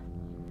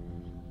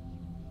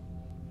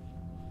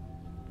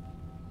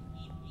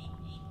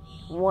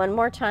 One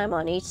more time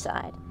on each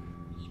side.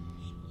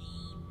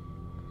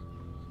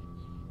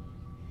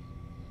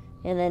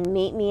 And then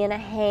meet me in a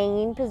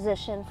hanging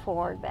position,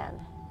 forward bend.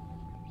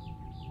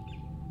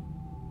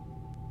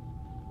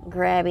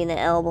 Grabbing the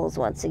elbows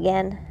once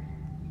again.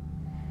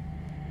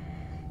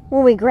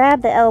 When we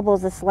grab the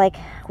elbows, it's like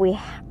we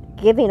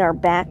giving our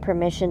back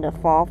permission to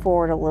fall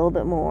forward a little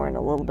bit more and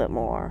a little bit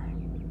more.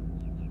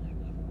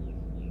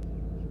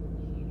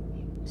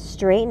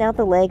 Straighten out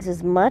the legs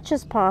as much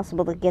as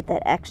possible to get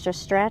that extra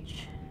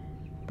stretch.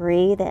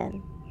 Breathe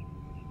in.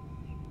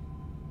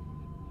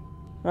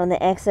 On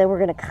the exhale, we're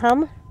going to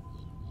come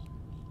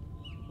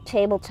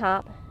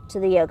tabletop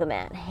to the yoga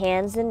mat.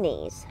 Hands and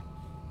knees.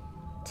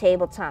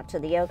 Tabletop to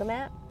the yoga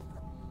mat.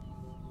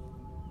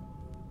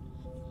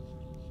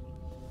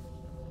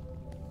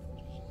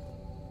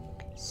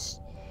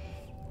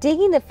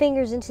 Digging the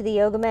fingers into the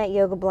yoga mat,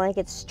 yoga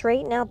blanket,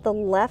 straighten out the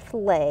left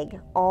leg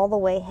all the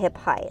way hip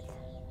height.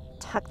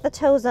 Tuck the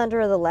toes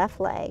under the left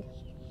leg.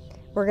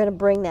 We're going to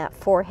bring that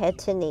forehead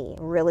to knee.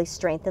 Really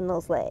strengthen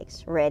those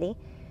legs. Ready?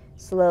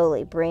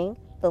 Slowly bring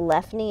the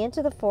left knee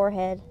into the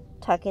forehead,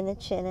 tucking the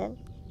chin in.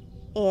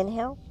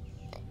 Inhale,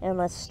 and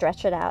let's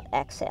stretch it out.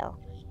 Exhale.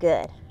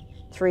 Good.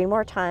 3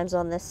 more times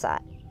on this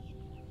side.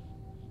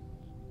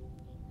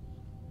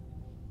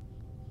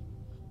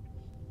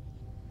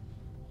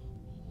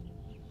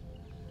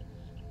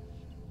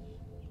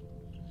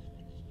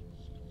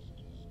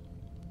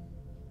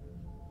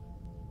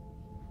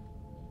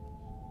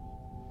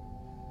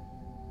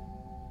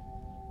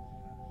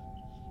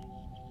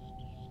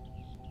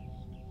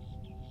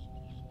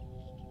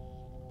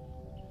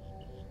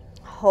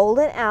 Hold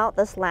it out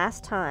this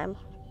last time.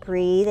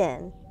 Breathe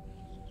in.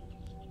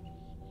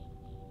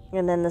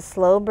 And then the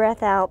slow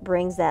breath out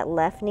brings that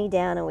left knee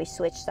down and we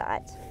switch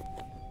sides.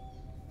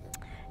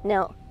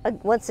 Now,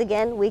 once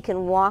again, we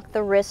can walk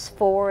the wrists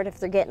forward if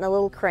they're getting a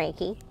little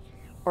cranky,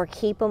 or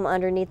keep them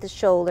underneath the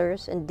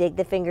shoulders and dig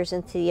the fingers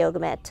into the yoga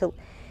mat to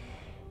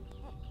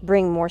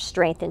bring more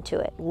strength into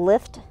it.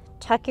 Lift,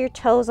 tuck your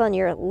toes on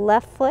your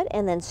left foot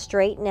and then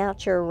straighten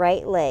out your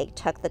right leg.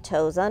 Tuck the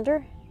toes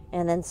under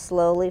and then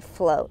slowly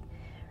float.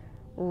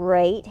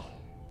 Right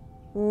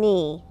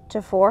knee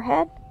to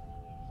forehead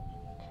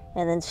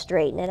and then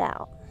straighten it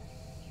out.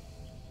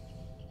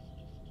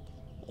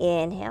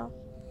 Inhale.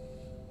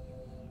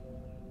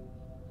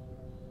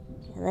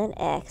 And then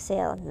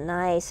exhale.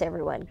 Nice,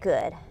 everyone.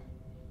 Good.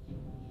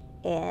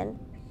 In.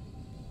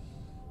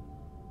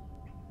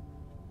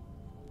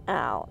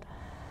 Out.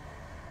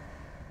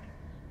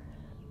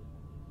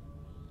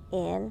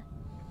 In.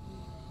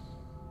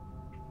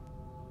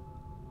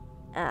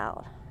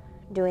 Out.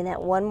 Doing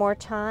that one more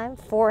time.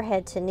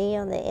 Forehead to knee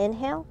on the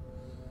inhale.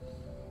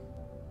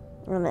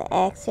 On the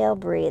exhale,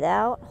 breathe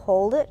out.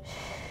 Hold it.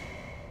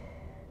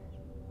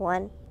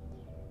 1,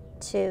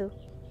 2,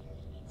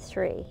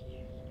 3.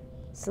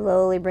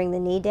 Slowly bring the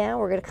knee down.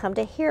 We're going to come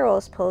to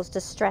hero's pose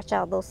to stretch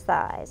out those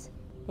thighs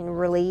and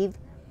relieve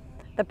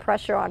the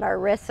pressure on our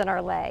wrists and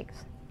our legs.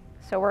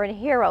 So we're in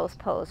hero's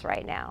pose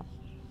right now.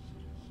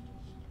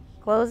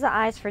 Close the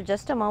eyes for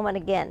just a moment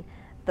again.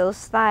 Those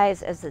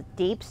thighs is a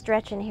deep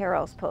stretch in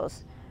hero's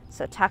pose.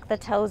 So tuck the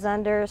toes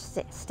under,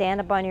 stand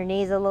up on your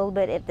knees a little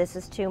bit if this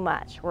is too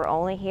much. We're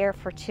only here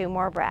for 2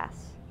 more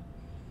breaths.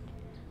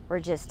 We're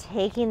just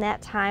taking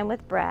that time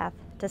with breath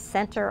to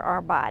center our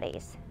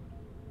bodies.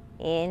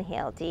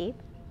 Inhale deep.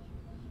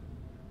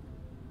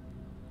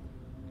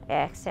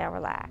 Exhale,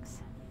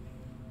 relax.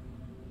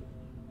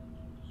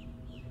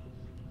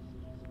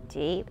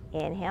 Deep,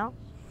 inhale.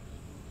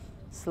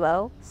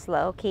 Slow,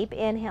 slow, keep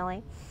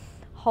inhaling.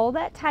 Hold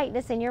that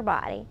tightness in your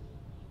body.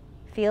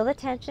 Feel the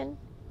tension.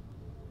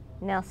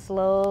 Now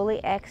slowly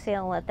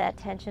exhale and let that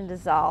tension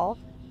dissolve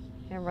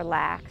and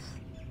relax.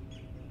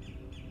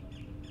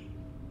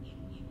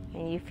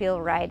 And you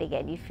feel right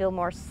again. You feel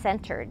more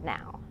centered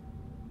now.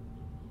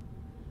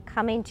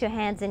 Coming to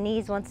hands and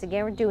knees once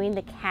again, we're doing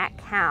the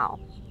cat-cow.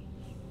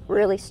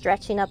 Really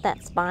stretching up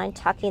that spine,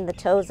 tucking the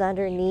toes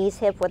under, knees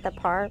hip-width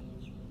apart.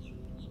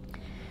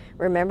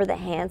 Remember the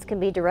hands can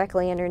be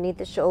directly underneath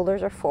the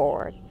shoulders or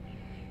forward.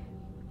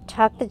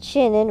 Tuck the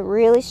chin in,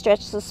 really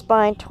stretch the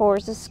spine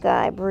towards the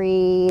sky.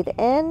 Breathe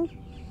in,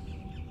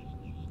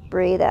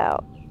 breathe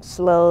out.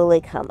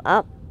 Slowly come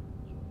up.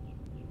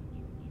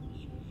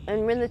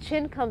 And when the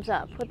chin comes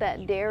up, put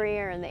that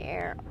derriere in the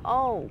air.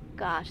 Oh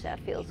gosh, that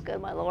feels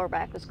good. My lower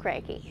back was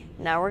cranky.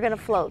 Now we're going to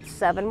float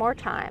 7 more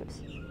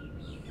times.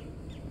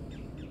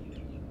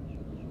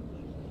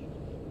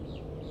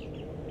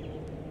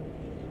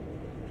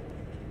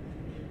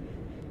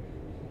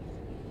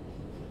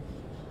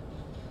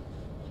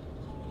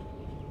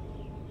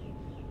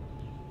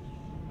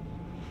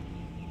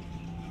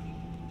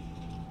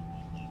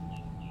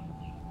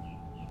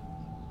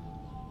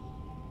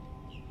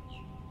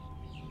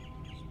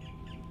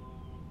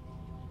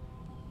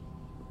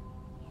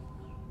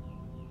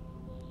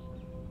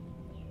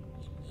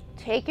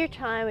 Take your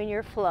time in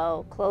your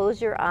flow.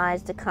 Close your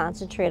eyes to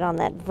concentrate on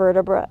that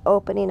vertebra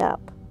opening up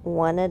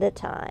one at a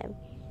time.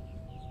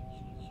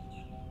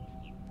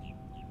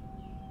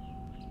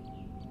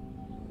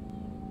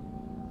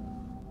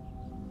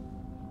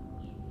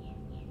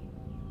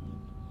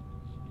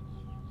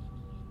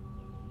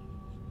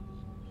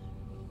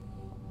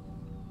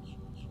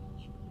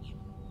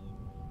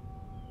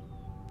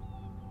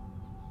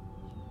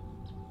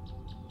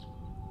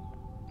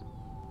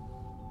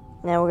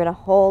 Now we're going to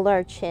hold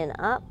our chin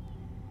up.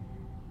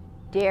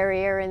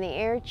 Derriere in the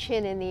air,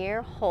 chin in the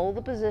air. Hold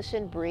the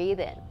position, breathe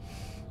in.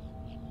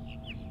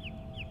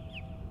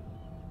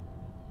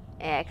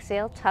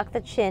 Exhale, tuck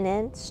the chin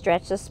in,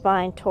 stretch the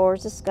spine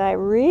towards the sky.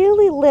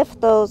 Really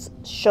lift those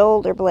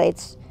shoulder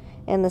blades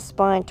and the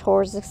spine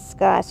towards the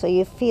sky so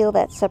you feel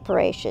that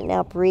separation.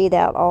 Now breathe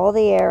out all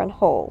the air and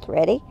hold.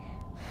 Ready?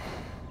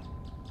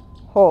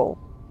 Hold.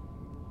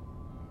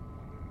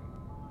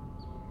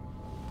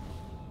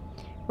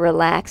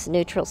 Relax,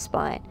 neutral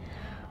spine.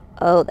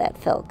 Oh, that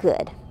felt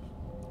good.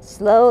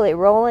 Slowly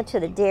roll into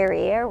the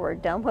derriere. We're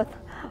done with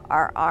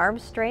our arm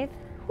strength.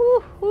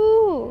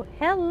 Woo-hoo.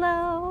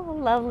 Hello.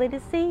 Lovely to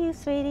see you,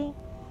 sweetie.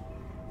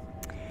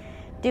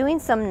 Doing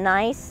some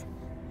nice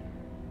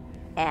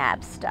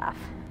ab stuff.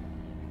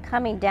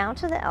 Coming down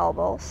to the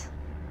elbows.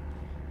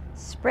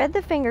 Spread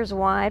the fingers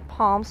wide,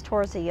 palms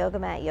towards the yoga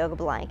mat, yoga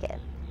blanket.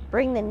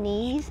 Bring the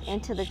knees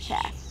into the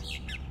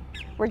chest.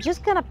 We're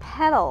just going to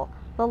pedal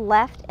the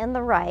left and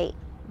the right,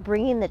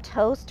 bringing the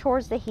toes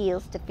towards the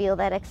heels to feel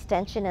that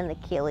extension in the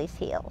Achilles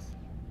heels.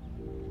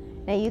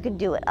 Now you can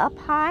do it up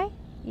high,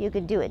 you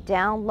can do it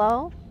down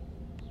low,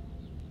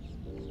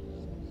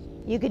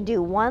 you can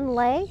do one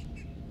leg,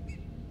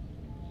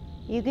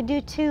 you can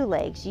do 2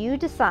 legs, you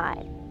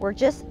decide. We're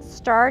just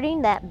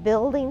starting that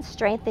building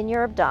strength in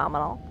your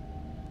abdominal,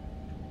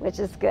 which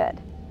is good.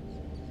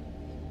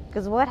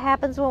 Because what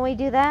happens when we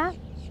do that?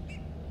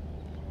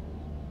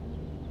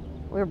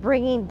 We're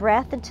bringing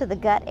breath into the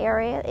gut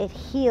area. It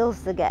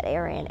heals the gut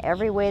area in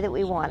every way that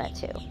we want it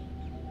to.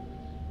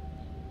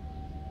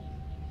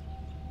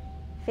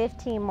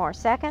 15 more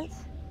seconds.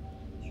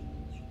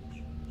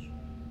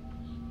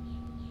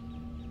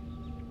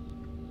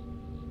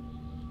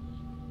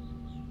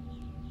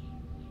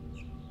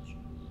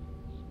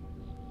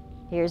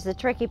 Here's the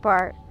tricky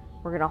part.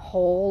 We're going to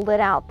hold it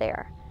out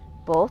there.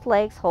 Both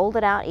legs, hold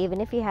it out. Even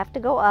if you have to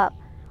go up,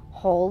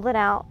 hold it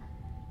out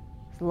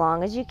as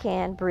long as you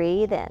can.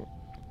 Breathe in.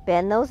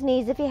 Bend those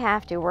knees if you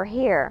have to. We're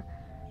here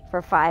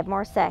for 5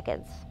 more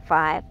seconds.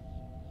 5,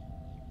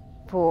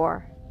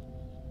 4,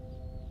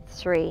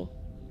 3,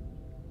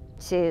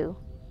 2,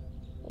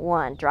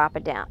 1. Drop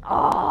it down.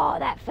 Oh,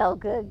 that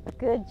felt good.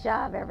 Good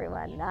job,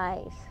 everyone.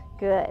 Nice.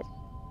 Good.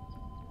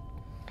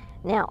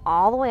 Now,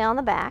 all the way on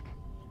the back.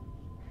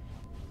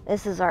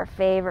 This is our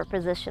favorite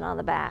position on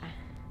the back.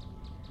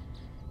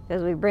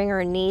 Because we bring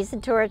our knees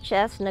into our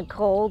chest.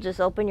 Nicole, just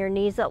open your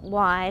knees up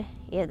wide.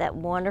 You have that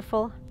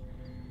wonderful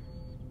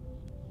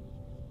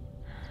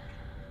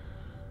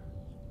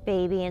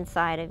baby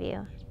inside of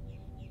you.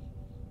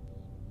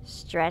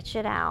 Stretch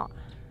it out.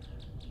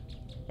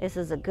 This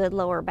is a good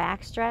lower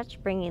back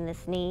stretch, bringing the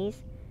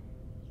knees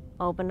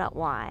open up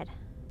wide.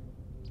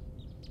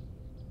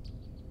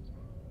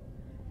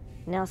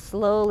 Now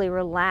slowly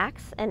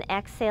relax and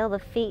exhale the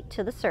feet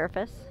to the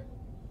surface.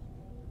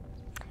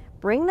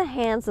 Bring the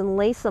hands and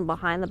lace them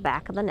behind the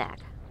back of the neck.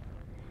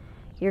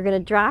 You're going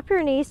to drop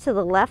your knees to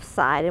the left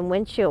side and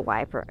windshield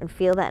wiper and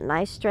feel that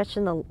nice stretch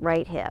in the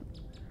right hip.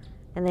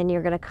 And then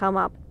you're going to come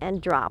up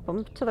and drop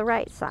them to the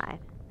right side.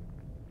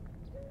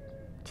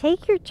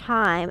 Take your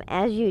time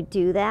as you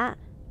do that.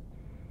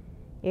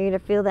 You're going to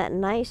feel that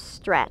nice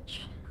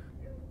stretch,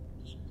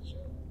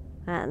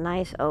 that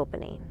nice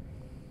opening.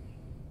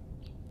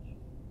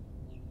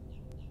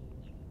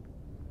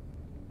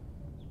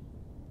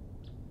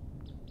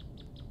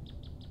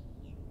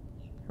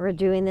 We're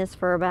doing this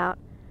for about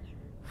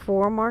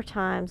 4 more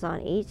times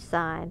on each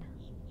side.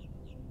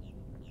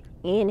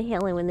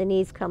 Inhaling when the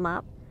knees come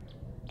up,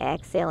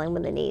 exhaling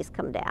when the knees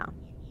come down.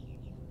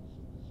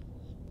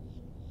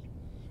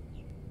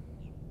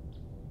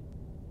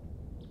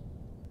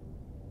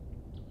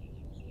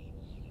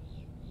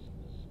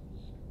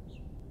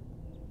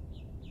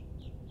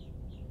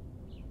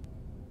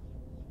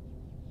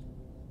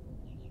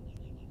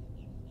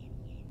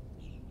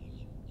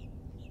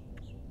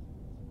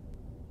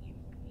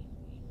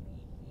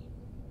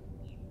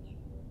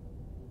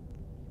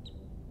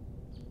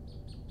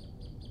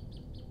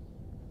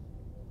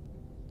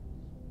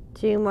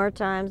 Two more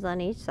times on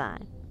each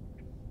side.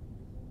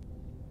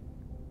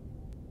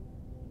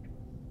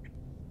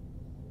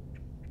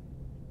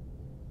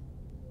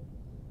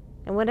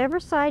 And whatever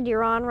side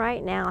you're on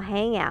right now,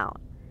 hang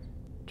out.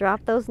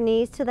 Drop those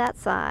knees to that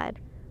side.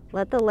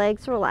 Let the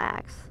legs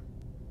relax.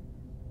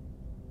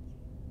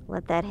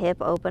 Let that hip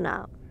open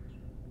up.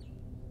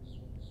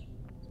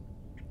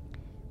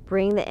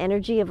 Bring the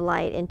energy of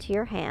light into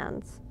your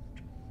hands.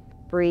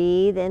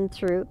 Breathe in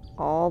through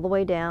all the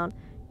way down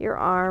your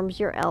arms,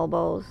 your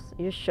elbows,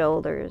 your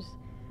shoulders.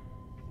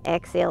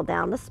 Exhale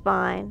down the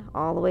spine,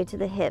 all the way to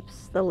the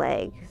hips, the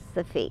legs,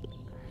 the feet.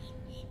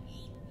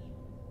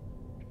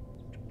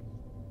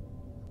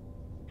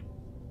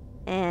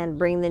 And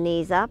bring the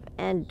knees up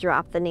and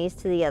drop the knees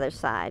to the other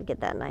side. Get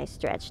that nice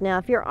stretch. Now,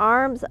 if your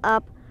arms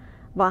up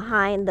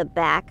behind the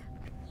back,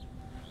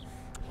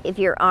 if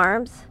your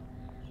arms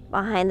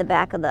behind the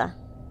back of the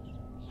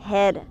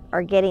head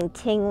are getting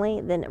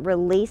tingly, then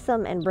release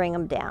them and bring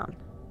them down.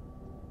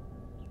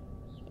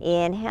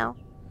 Inhale.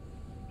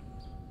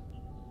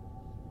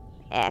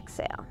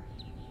 Exhale.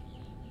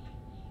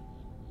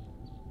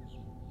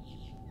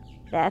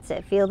 That's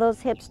it. Feel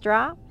those hips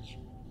drop.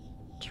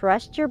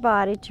 Trust your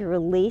body to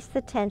release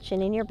the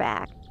tension in your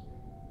back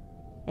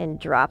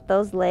and drop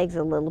those legs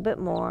a little bit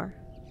more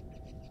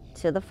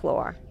to the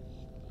floor.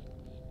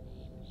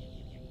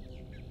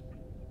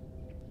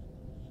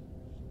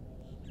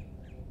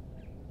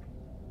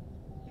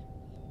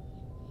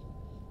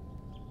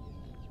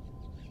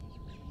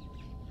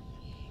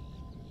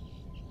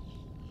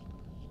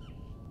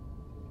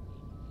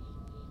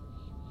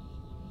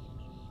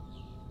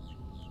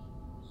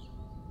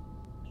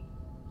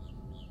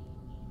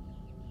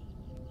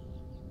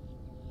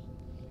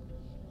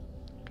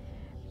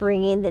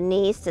 Bringing the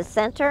knees to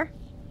center,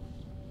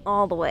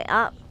 all the way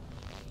up.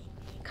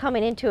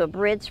 Coming into a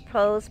bridge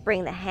pose,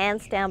 bring the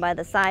hands down by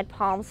the side,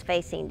 palms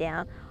facing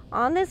down.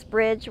 On this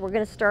bridge, we're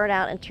going to start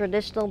out in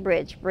traditional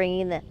bridge,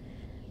 bringing the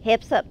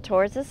hips up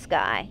towards the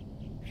sky,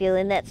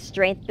 feeling that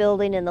strength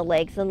building in the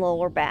legs and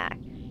lower back,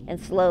 and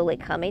slowly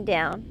coming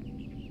down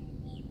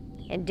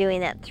and doing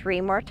that 3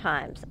 more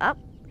times. Up,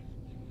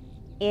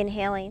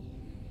 inhaling,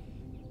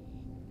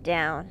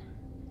 down,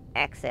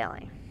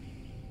 exhaling.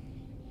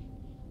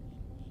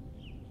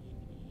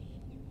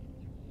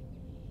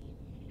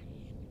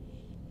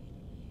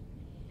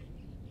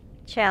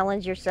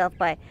 Challenge yourself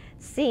by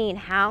seeing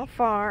how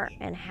far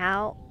and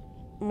how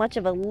much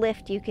of a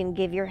lift you can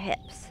give your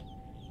hips.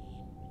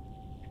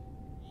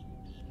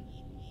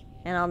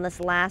 And on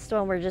this last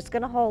one, we're just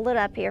going to hold it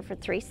up here for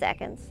 3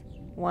 seconds.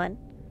 1,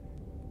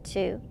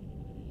 2,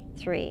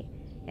 3,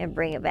 and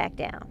bring it back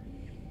down.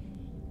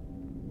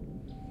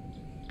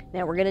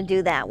 Now we're going to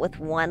do that with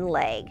one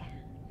leg.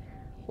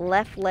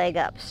 Left leg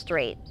up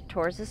straight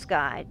towards the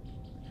sky.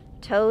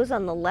 Toes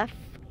on the left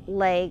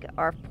leg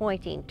are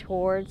pointing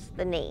towards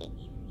the knee.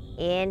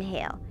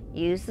 Inhale.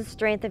 Use the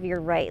strength of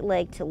your right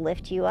leg to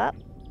lift you up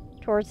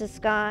towards the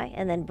sky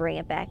and then bring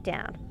it back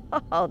down.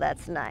 Oh,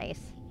 that's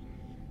nice.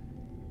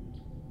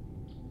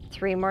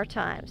 3 more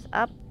times.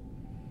 Up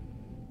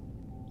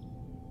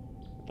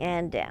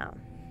and down.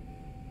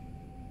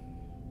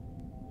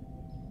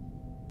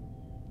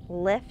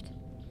 Lift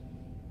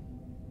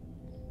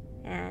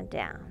and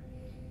down.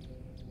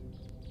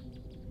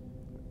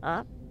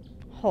 Up.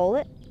 Hold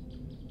it.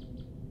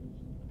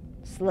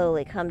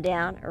 Slowly come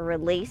down or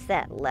release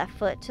that left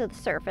foot to the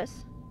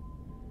surface.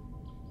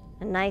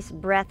 A nice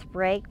breath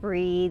break,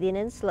 breathing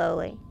in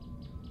slowly.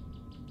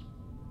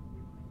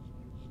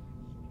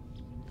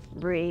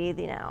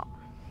 Breathing out.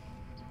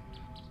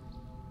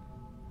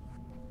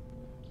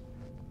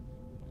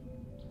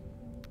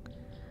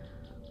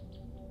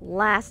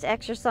 Last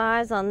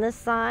exercise on this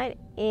side.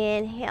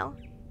 Inhale.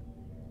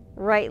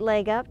 Right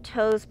leg up,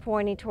 toes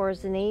pointing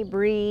towards the knee.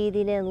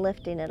 Breathing in,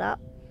 lifting it up.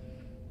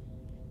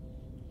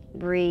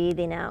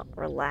 Breathing out,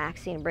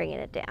 relaxing, bringing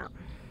it down.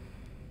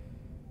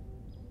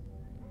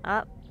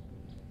 Up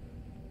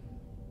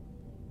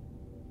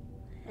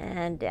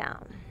and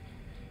down.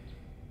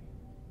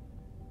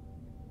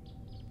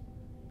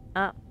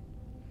 Up,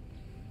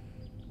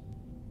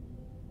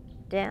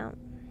 down.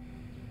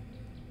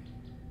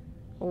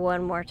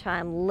 One more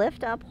time.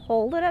 Lift up,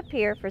 hold it up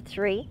here for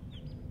 3,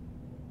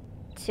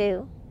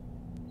 2,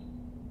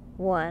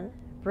 1.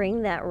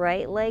 Bring that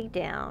right leg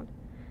down.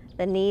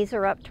 The knees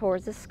are up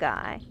towards the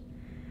sky.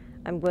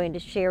 I'm going to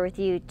share with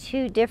you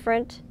 2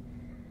 different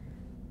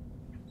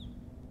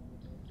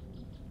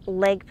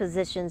leg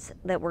positions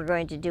that we're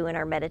going to do in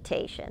our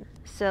meditation.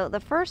 So the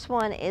first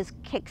one is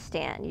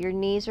kickstand. Your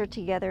knees are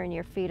together and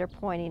your feet are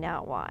pointing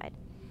out wide.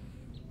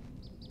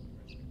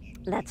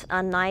 That's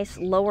a nice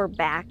lower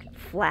back,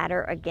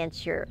 flatter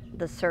against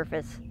the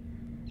surface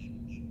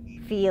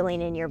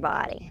feeling in your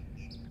body.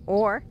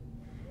 Or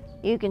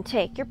you can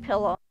take your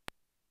pillow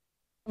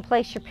and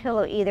place your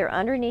pillow either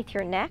underneath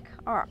your neck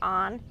or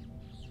on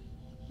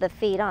the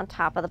feet on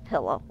top of the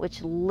pillow,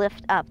 which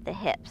lift up the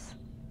hips.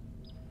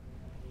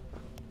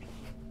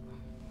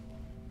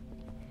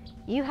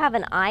 You have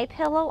an eye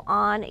pillow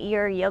on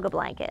your yoga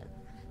blanket.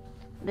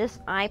 This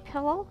eye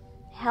pillow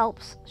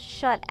helps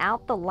shut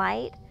out the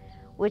light,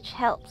 which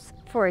helps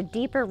for a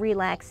deeper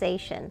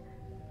relaxation.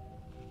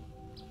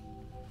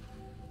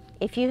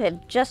 If you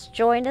have just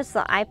joined us,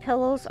 the eye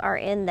pillows are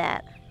in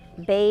that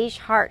beige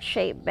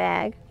heart-shaped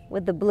bag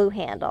with the blue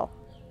handle.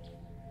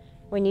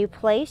 When you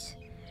place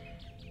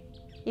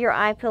your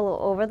eye pillow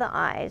over the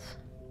eyes,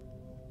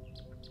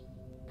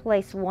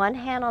 place one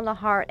hand on the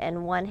heart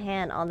and one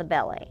hand on the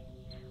belly.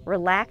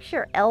 Relax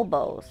your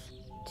elbows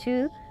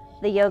to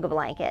the yoga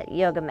blanket,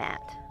 yoga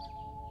mat.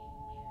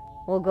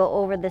 We'll go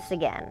over this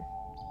again.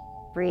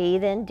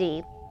 Breathe in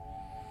deep.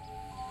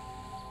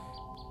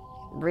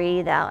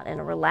 Breathe out in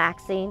a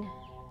relaxing,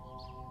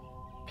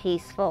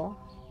 peaceful,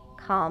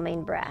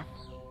 calming breath.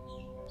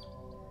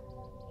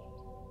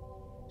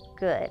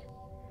 Good.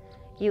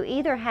 You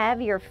either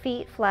have your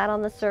feet flat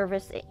on the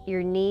surface,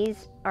 your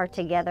knees are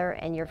together,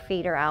 and your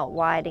feet are out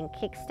wide in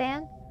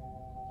kickstand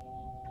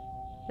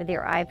with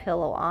your eye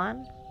pillow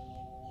on,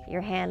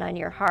 your hand on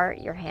your heart,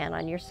 your hand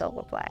on your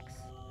solar plex.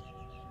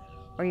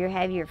 Or you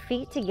have your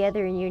feet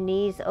together and your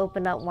knees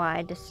open up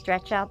wide to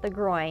stretch out the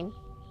groin,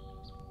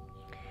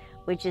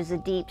 which is a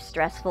deep,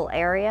 stressful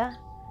area.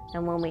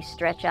 And when we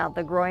stretch out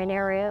the groin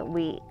area,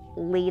 we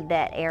leave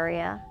that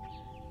area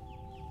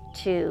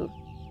to,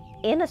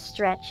 in a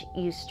stretch,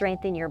 you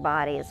strengthen your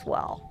body as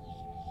well.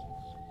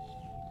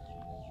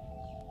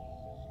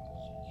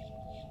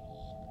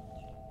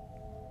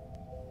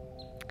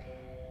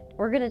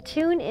 We're going to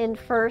tune in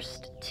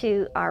first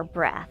to our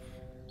breath,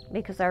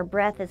 because our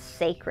breath is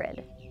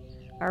sacred.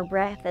 Our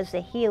breath is the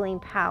healing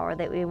power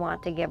that we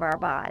want to give our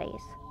bodies.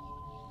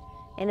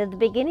 And at the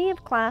beginning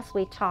of class,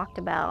 we talked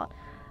about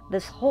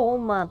this whole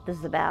month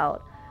is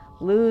about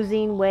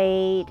losing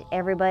weight.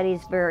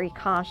 Everybody's very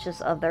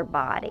conscious of their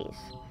bodies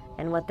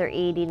and what they're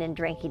eating and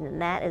drinking, and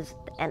that is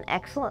an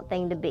excellent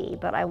thing to be,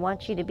 but I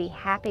want you to be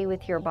happy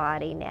with your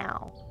body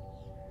now.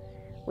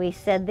 We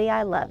said the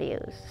I love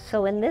yous.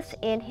 So in this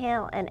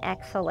inhale and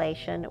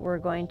exhalation, we're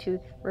going to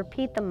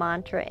repeat the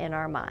mantra in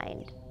our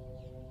mind.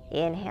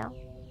 Inhale.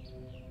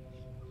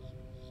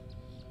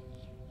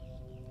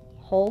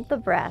 Hold the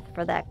breath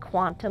for that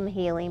quantum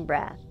healing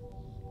breath.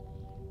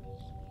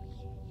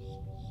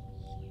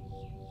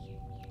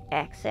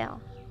 Exhale.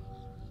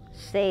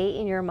 Say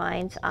in your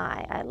mind's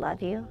eye, I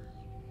love you.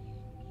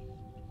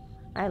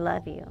 I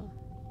love you.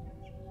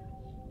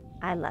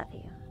 I love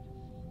you.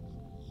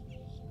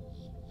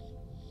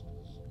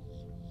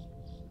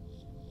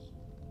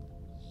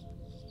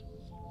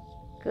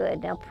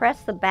 Good. Now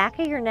press the back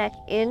of your neck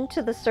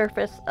into the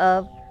surface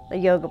of the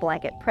yoga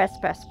blanket. Press,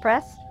 press,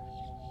 press.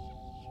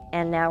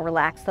 And now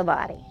relax the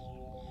body.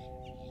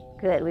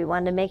 Good. We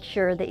want to make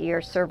sure that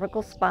your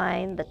cervical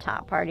spine, the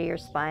top part of your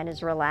spine,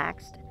 is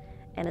relaxed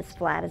and as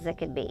flat as it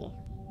can be.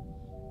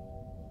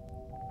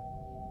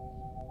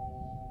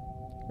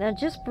 Now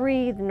just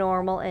breathe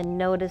normal and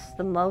notice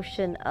the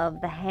motion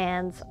of the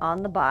hands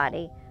on the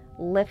body,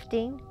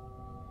 lifting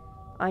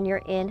on your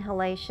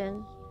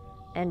inhalation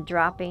and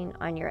dropping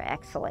on your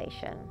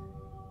exhalation.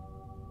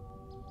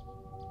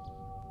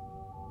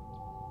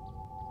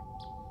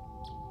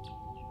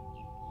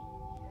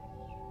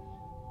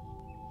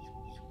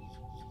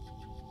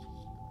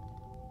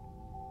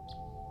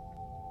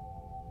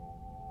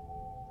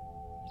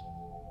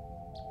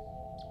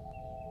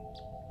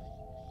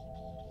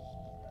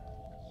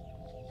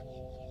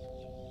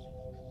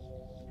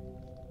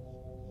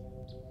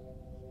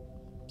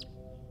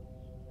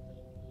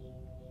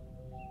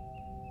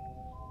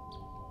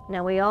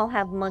 Now we all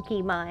have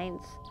monkey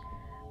minds,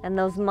 and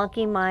those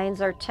monkey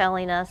minds are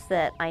telling us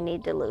that I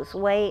need to lose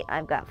weight,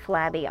 I've got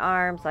flabby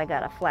arms, I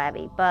got a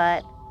flabby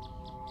butt,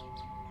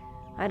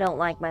 I don't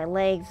like my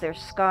legs, they're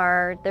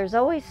scarred. There's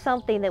always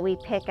something that we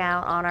pick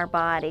out on our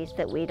bodies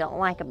that we don't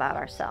like about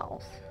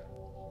ourselves.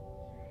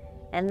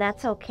 And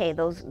that's okay.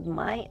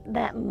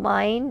 That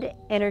mind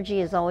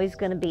energy is always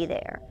going to be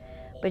there.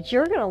 But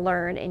you're going to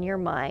learn in your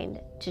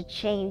mind to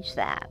change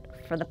that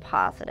for the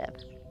positive.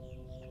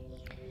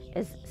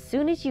 As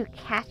soon as you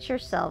catch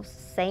yourself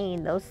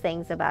saying those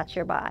things about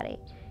your body,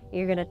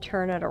 you're going to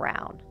turn it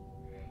around.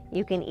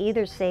 You can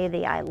either say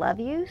the I love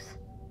yous,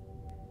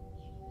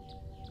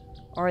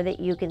 or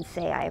that you can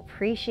say I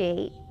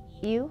appreciate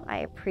you, I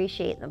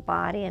appreciate the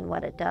body and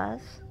what it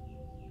does.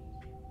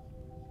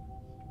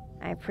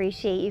 I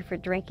appreciate you for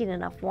drinking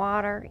enough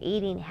water,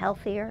 eating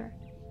healthier.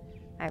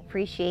 I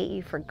appreciate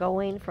you for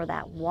going for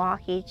that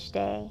walk each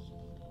day.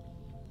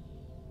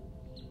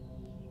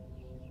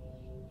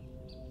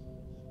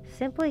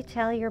 Simply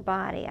tell your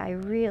body, I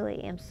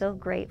really am so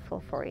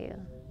grateful for you.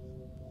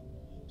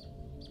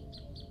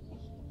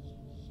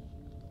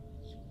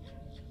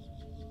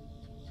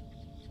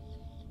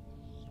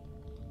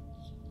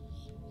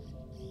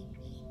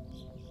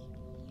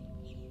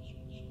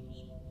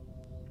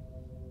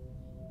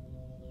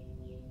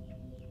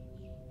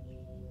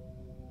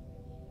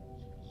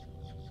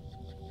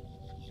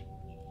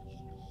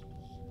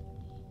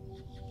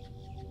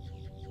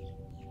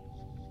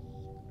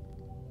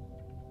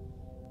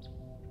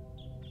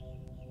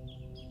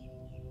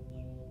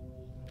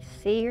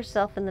 See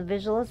yourself in the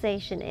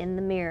visualization in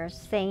the mirror,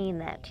 saying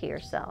that to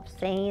yourself,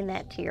 saying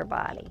that to your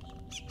body.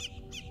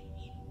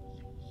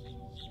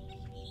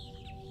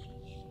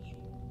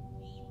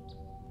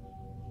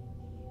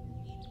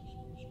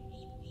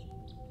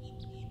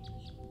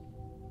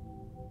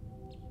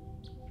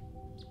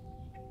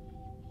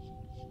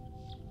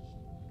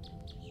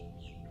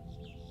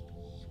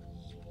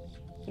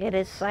 It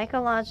is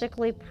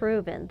psychologically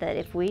proven that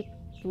if we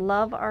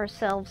love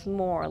ourselves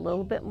more, a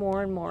little bit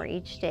more and more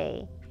each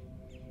day,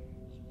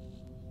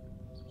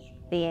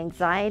 the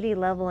anxiety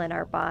level in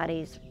our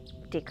bodies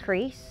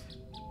decrease,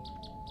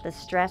 the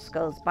stress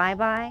goes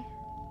bye-bye,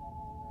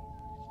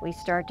 we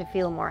start to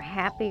feel more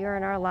happier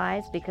in our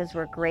lives because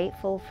we're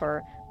grateful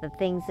for the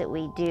things that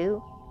we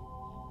do,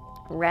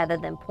 rather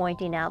than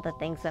pointing out the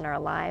things in our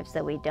lives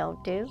that we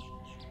don't do.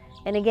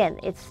 And again,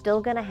 it's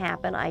still going to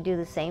happen. I do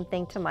the same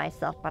thing to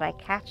myself, but I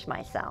catch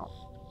myself.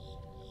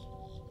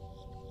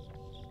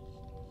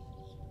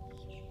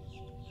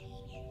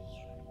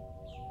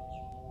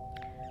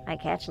 I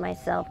catch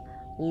myself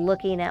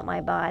looking at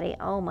my body.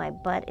 Oh, my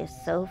butt is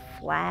so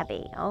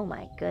flabby. Oh,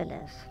 my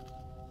goodness.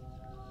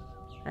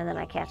 And then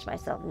I catch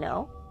myself,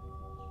 no,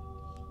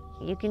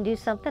 you can do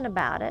something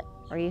about it,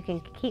 or you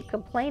can keep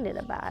complaining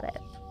about it.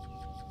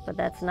 But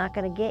that's not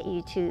going to get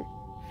you to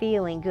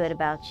feeling good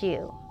about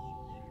you.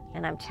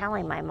 And I'm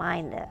telling my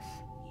mind this.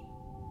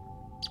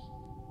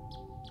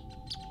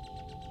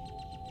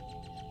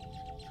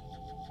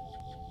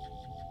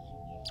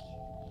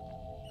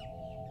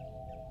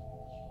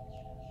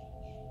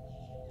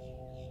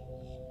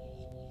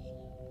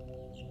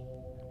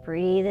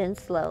 Breathe in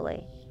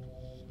slowly.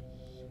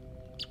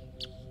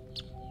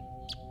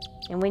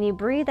 And when you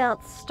breathe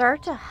out,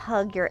 start to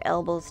hug your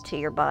elbows to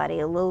your body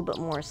a little bit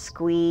more,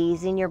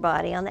 squeezing your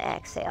body on the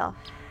exhale.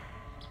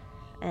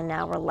 And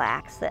now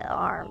relax the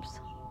arms.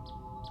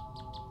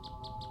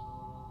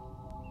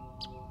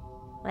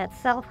 That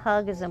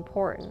self-hug is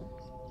important.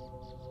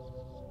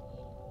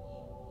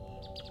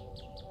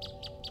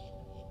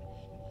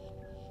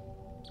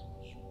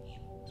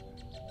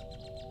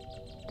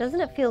 Doesn't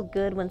it feel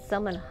good when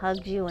someone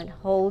hugs you and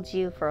holds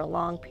you for a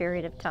long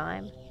period of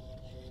time?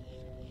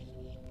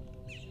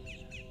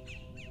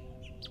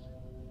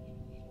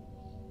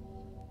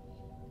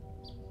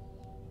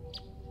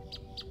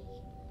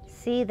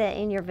 See that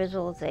in your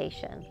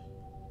visualization.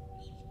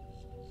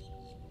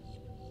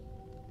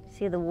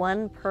 See the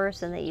one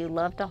person that you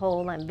love to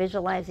hold. I'm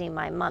visualizing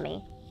my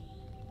mommy.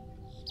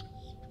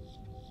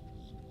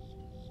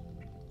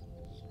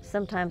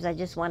 Sometimes I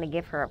just want to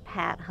give her a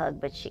pat hug,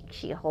 but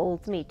she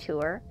holds me to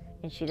her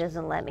and she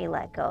doesn't let me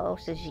let go.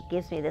 So she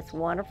gives me this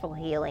wonderful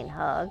healing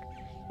hug,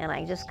 and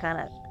I just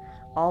kind of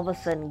all of a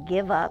sudden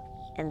give up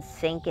and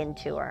sink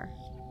into her.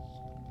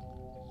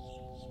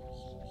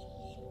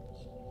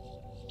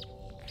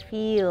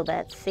 Feel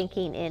that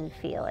sinking in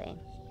feeling.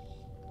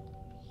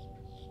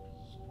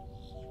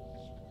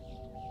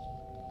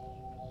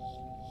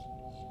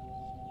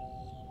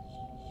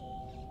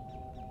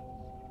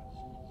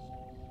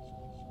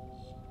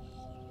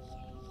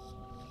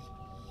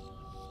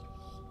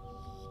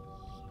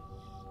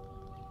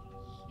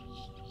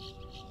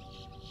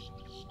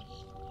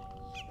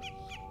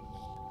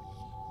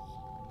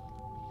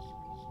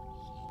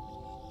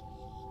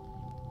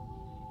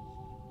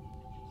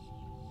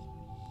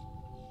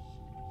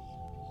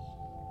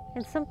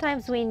 And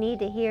sometimes we need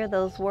to hear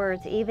those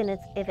words, even if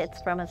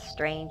it's from a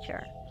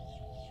stranger.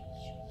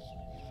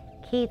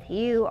 Keith,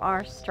 you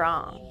are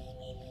strong.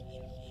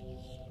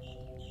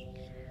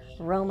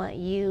 Roma,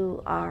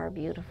 you are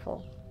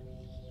beautiful.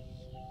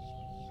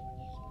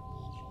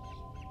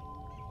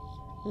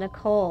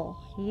 Nicole,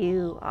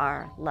 you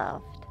are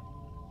loved.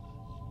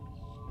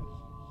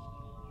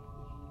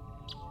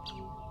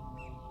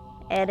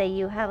 Etta,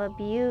 you have a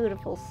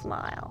beautiful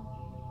smile.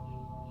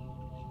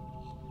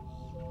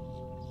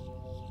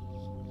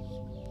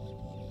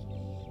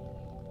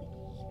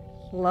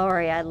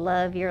 Lori, I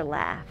love your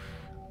laugh.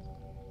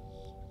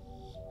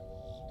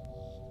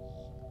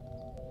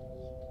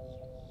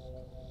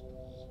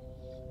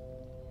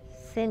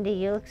 Cindy,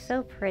 you look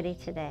so pretty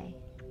today.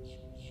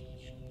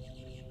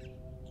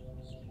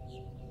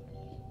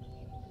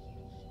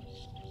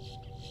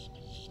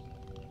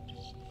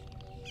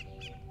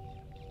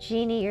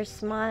 Jeannie, your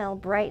smile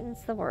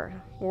brightens the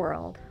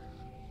world.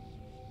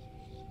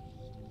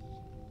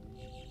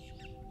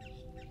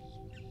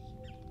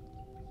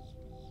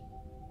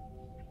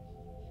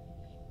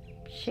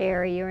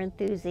 Sherry, your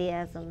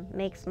enthusiasm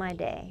makes my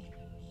day.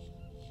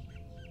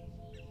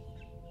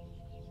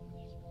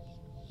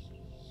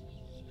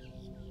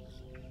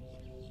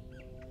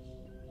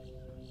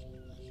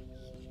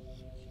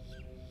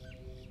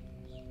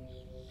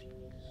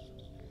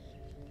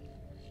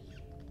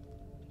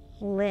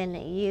 Lynn,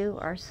 you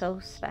are so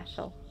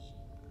special.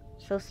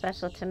 So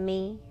special to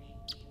me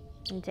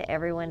and to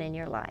everyone in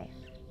your life.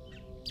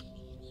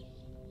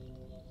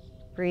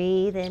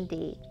 Breathe in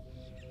deep.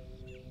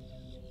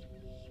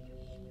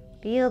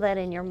 Feel that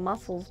in your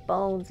muscles,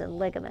 bones, and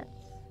ligaments.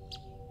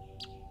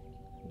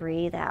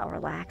 Breathe out,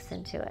 relax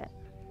into it.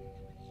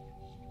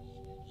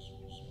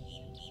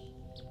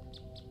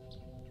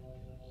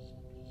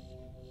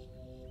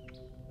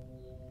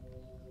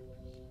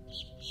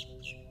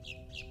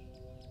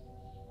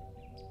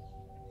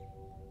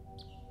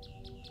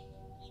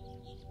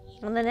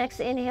 On the next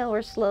inhale,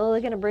 we're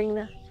slowly going to bring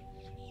the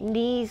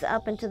knees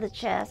up into the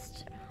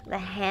chest, the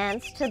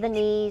hands to the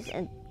knees,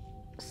 and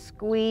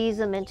squeeze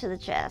them into the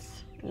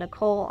chest.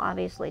 Nicole,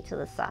 obviously, to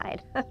the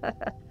side.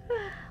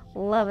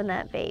 Loving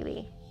that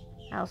baby.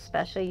 How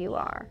special you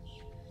are.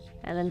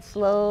 And then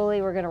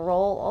slowly we're going to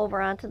roll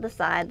over onto the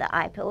side. The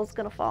eye pillow is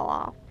going to fall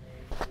off.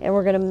 And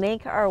we're going to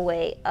make our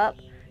way up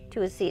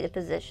to a seated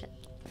position.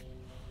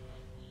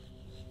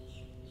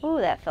 Ooh,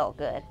 that felt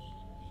good.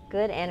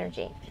 Good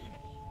energy.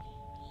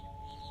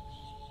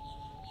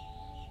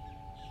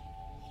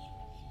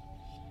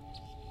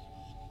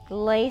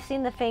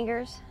 Lacing the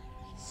fingers,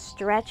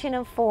 stretching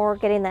them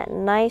forward, getting that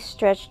nice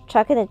stretch,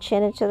 tucking the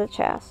chin into the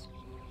chest.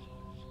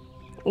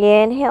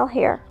 Inhale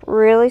here,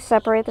 really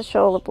separate the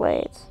shoulder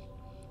blades.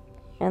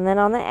 And then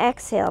on the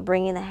exhale,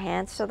 bringing the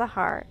hands to the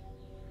heart.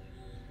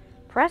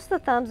 Press the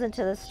thumbs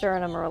into the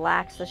sternum and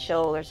relax the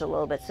shoulders a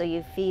little bit so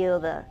you feel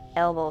the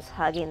elbows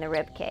hugging the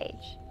rib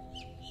cage.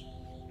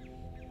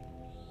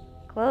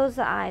 Close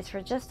the eyes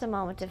for just a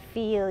moment to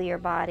feel your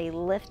body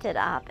lifted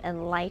up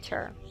and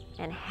lighter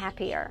and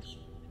happier.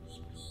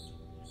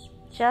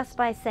 Just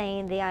by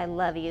saying the I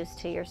love yous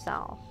to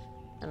yourself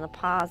and the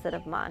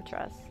positive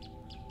mantras.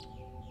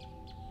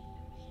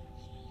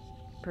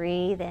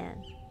 Breathe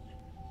in.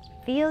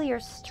 Feel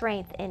your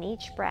strength in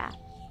each breath.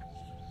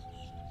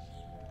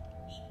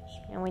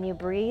 And when you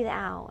breathe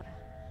out,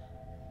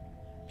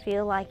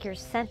 feel like you're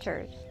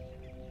centered.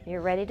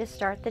 You're ready to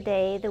start the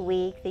day, the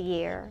week, the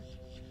year.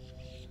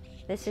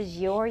 This is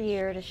your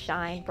year to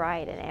shine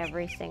bright in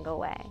every single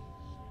way.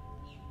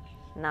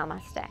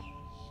 Namaste.